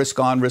sign of risk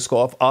on, risk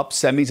off, up.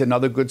 Semis,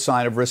 another good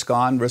sign of risk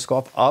on, risk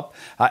off, up.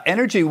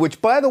 Energy,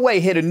 which, by the way,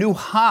 hit a new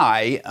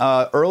high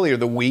earlier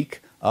the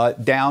week.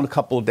 Down a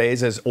couple of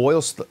days as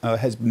oil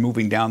has been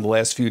moving down the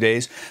last few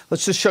days.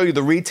 Let's just show you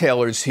the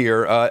retailers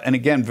here. And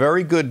again,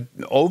 very good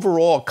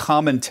overall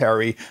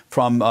commentary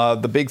from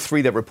the big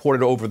three that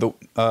reported over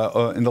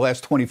in the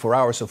last 24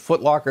 hours. So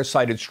Foot Locker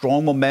cited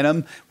strong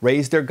momentum,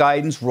 raised their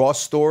guidance.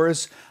 Ross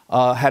Stores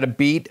had a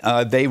beat.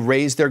 They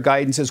raised their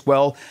guidance as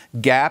well.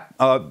 Gap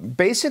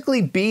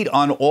basically beat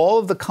on all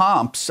of the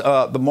comps,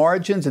 the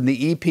margins and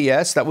the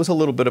EPS. That was a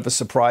little bit of a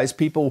surprise.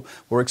 People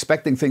were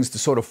expecting things to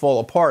sort of fall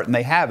apart, and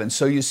they haven't.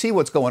 So you see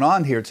what's going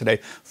on here today.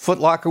 Foot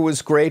Locker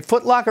was great.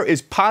 Foot Locker is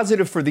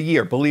positive for the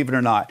year, believe it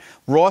or not.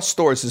 Ross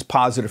Stores is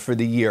positive for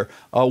the year.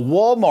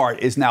 Walmart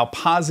is now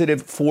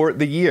positive for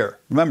the year.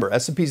 Remember,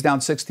 S&P's down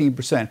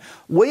 16%.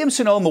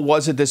 Williams-Sonoma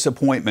was a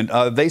disappointment.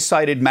 They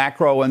cited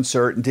macro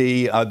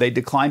uncertainty. They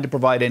declined to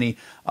provide any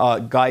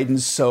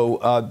guidance,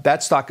 so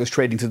that stock is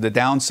trading to the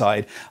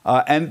downside.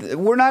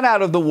 And we're not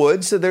out of the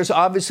woods. So there's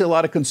obviously a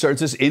lot of concerns.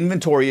 This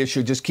inventory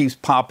issue just keeps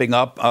popping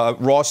up.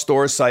 Ross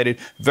Stores cited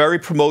very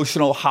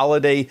promotional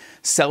holiday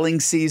selling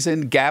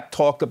season. Gap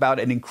talked about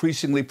an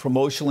increasingly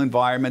promotional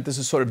environment. This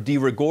is sort of de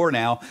rigueur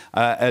now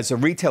as a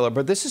retailer,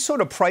 but this is sort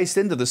of priced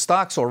into the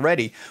stocks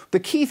already. The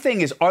key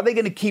thing is, are they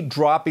going to keep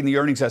dropping the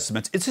earnings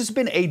estimates? It's just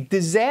been a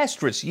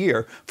disastrous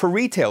year for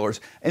retailers.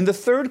 In the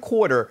third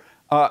quarter,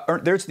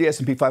 there's the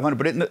S&P 500,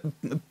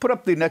 but put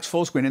up the next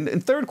full screen.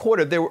 In third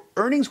quarter,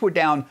 earnings were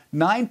down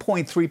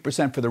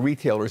 9.3% for the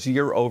retailers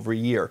year over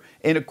year.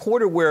 In a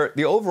quarter where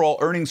the overall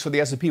earnings for the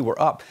S&P were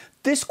up.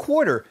 This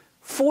quarter,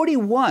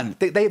 41.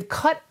 They've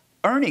cut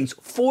earnings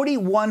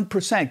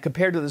 41%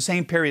 compared to the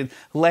same period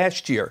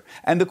last year.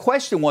 And the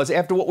question was,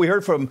 after what we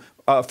heard from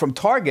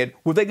Target,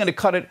 were they going to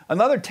cut it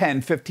another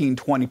 10, 15,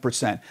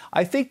 20%?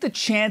 I think the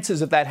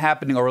chances of that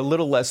happening are a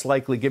little less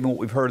likely given what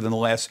we've heard in the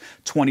last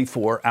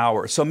 24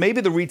 hours. So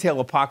maybe the retail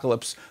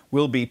apocalypse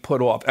will be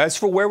put off. As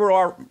for where we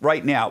are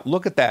right now,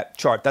 look at that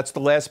chart. That's the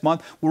last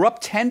month. We're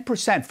up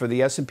 10% for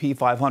the S&P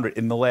 500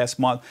 in the last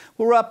month.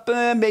 We're up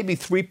maybe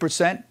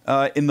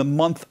 3% in the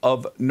month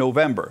of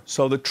November.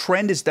 So the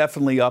trend is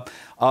definitely up.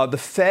 The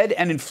Fed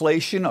and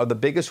inflation are the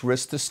biggest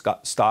risk to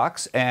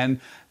stocks,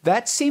 and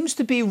that seems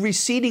to be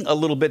receding a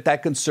little bit,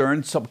 that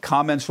concern. Some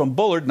comments from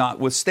Bullard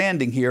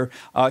notwithstanding here.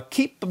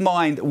 Keep in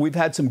mind, we've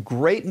had some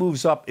great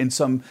moves up in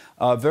some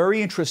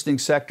very interesting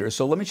sectors.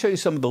 So let me show you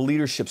some of the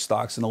leadership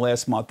stocks in the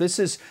last month. This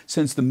is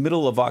since the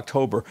middle of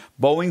October.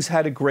 Boeing's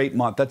had a great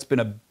month. That's been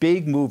a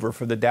big mover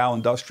for the Dow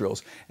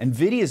Industrials.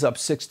 NVIDIA's up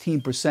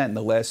 16% in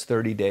the last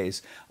 30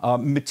 days.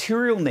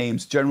 Material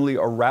names generally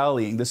are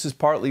rallying. This is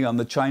partly on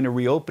the China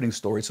reopening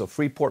story. So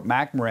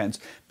Freeport-McMoran's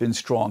been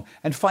strong.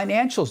 And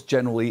financials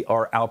generally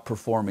are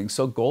outperforming.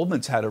 So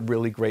Goldman's had a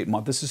really great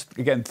month. This is,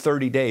 again,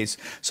 30 days.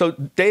 So,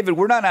 David,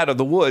 we're not out of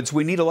the woods.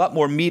 We need a lot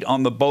more meat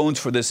on the bones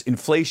for this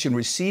inflation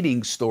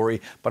receding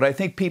story. But I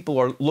think people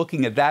are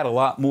looking at that a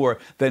lot more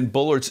than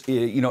Bullard's,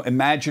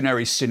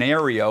 imaginary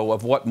scenario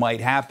of what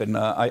might happen.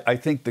 I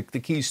think the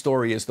key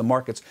story is the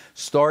market's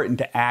starting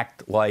to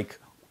act like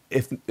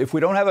if we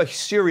don't have a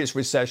serious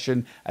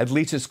recession, at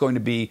least it's going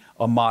to be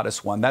a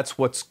modest one. That's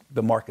what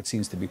the market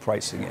seems to be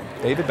pricing in.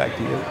 David, back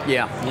to you.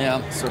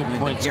 Yeah, certainly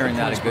been hearing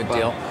that a good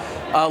deal.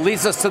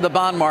 Leads us to the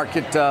bond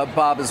market,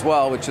 Bob, as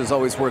well, which is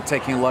always worth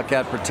taking a look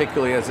at,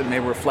 particularly as it may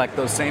reflect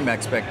those same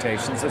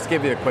expectations. Let's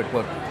give you a quick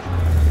look.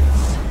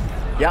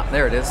 Yeah,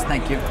 there it is.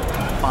 Thank you.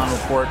 Bond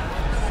report.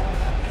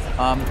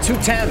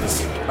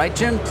 210s, right,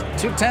 Jim?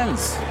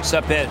 210s. It's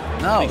not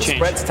bad. No, the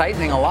spread's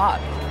tightening a lot.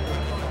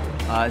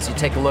 As you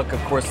take a look, of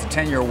course, the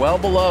 10-year well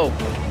below.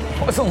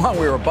 It wasn't long.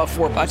 We were above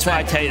 4%. That's why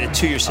I tell you the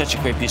 2-year is such a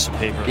great piece of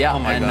paper. Yeah, oh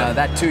my and God.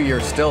 That 2-year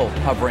still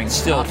hovering.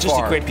 Still, just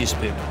far. a great piece of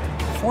paper.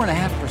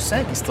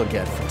 4.5% you still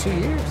get for 2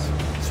 years.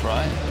 That's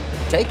right.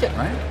 Take it,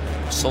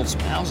 right? sold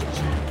some houses.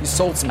 You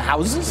sold some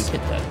houses? We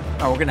get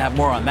that. Oh, we're going to have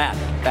more on that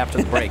after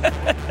the break.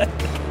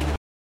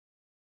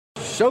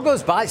 Show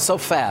goes by so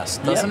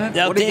fast, doesn't it?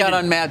 Now, what do you got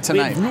David, on Mad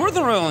tonight? With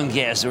Northern Oil and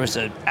Gas, there was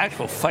an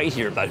actual fight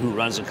here about who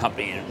runs the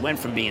company, and it went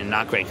from being a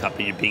not great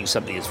company to being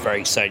something that's very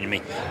exciting to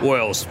me.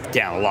 Oil's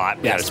down a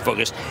lot, got its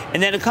focus.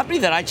 And then a company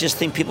that I just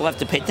think people have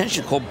to pay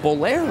attention to called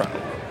Bolero.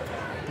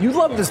 You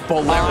love this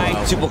Bolero.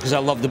 I do, because I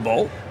love the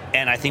bowl.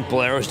 And I think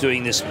Bolero's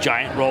doing this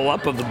giant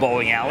roll-up of the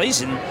bowling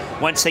alleys. And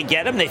once they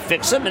get them, they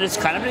fix them, and it's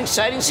kind of an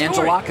exciting story.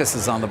 Angelakis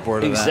is on the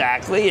board of that.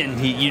 Exactly, and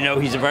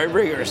he's a very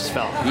rigorous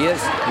fellow. He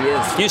is.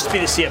 He used to be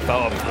the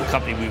CFO of the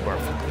company we work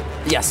for.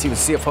 Yes, he was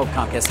CFO of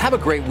Comcast. Have a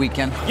great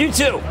weekend. You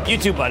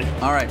too, buddy.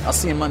 All right, I'll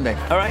see you Monday.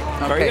 All right,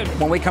 very good.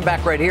 When we come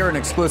back right here, an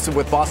exclusive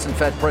with Boston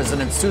Fed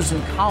President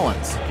Susan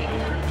Collins.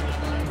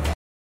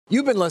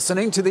 You've been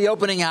listening to the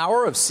opening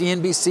hour of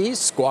CNBC's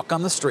Squawk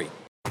on the Street.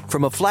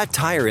 From a flat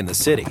tire in the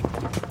city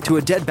to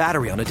a dead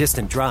battery on a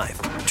distant drive,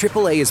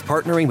 AAA is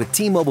partnering with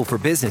T-Mobile for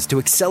Business to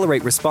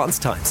accelerate response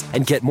times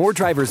and get more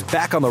drivers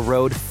back on the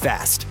road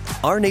fast.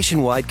 Our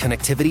nationwide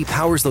connectivity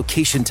powers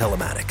location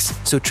telematics,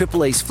 so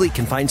AAA's fleet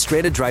can find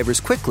stranded drivers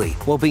quickly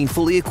while being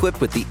fully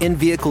equipped with the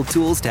in-vehicle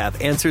tools to have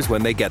answers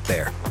when they get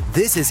there.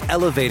 This is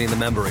elevating the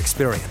member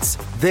experience.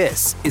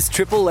 This is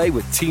AAA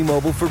with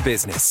T-Mobile for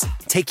Business.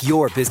 Take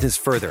your business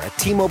further at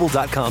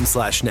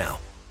T-Mobile.com/now.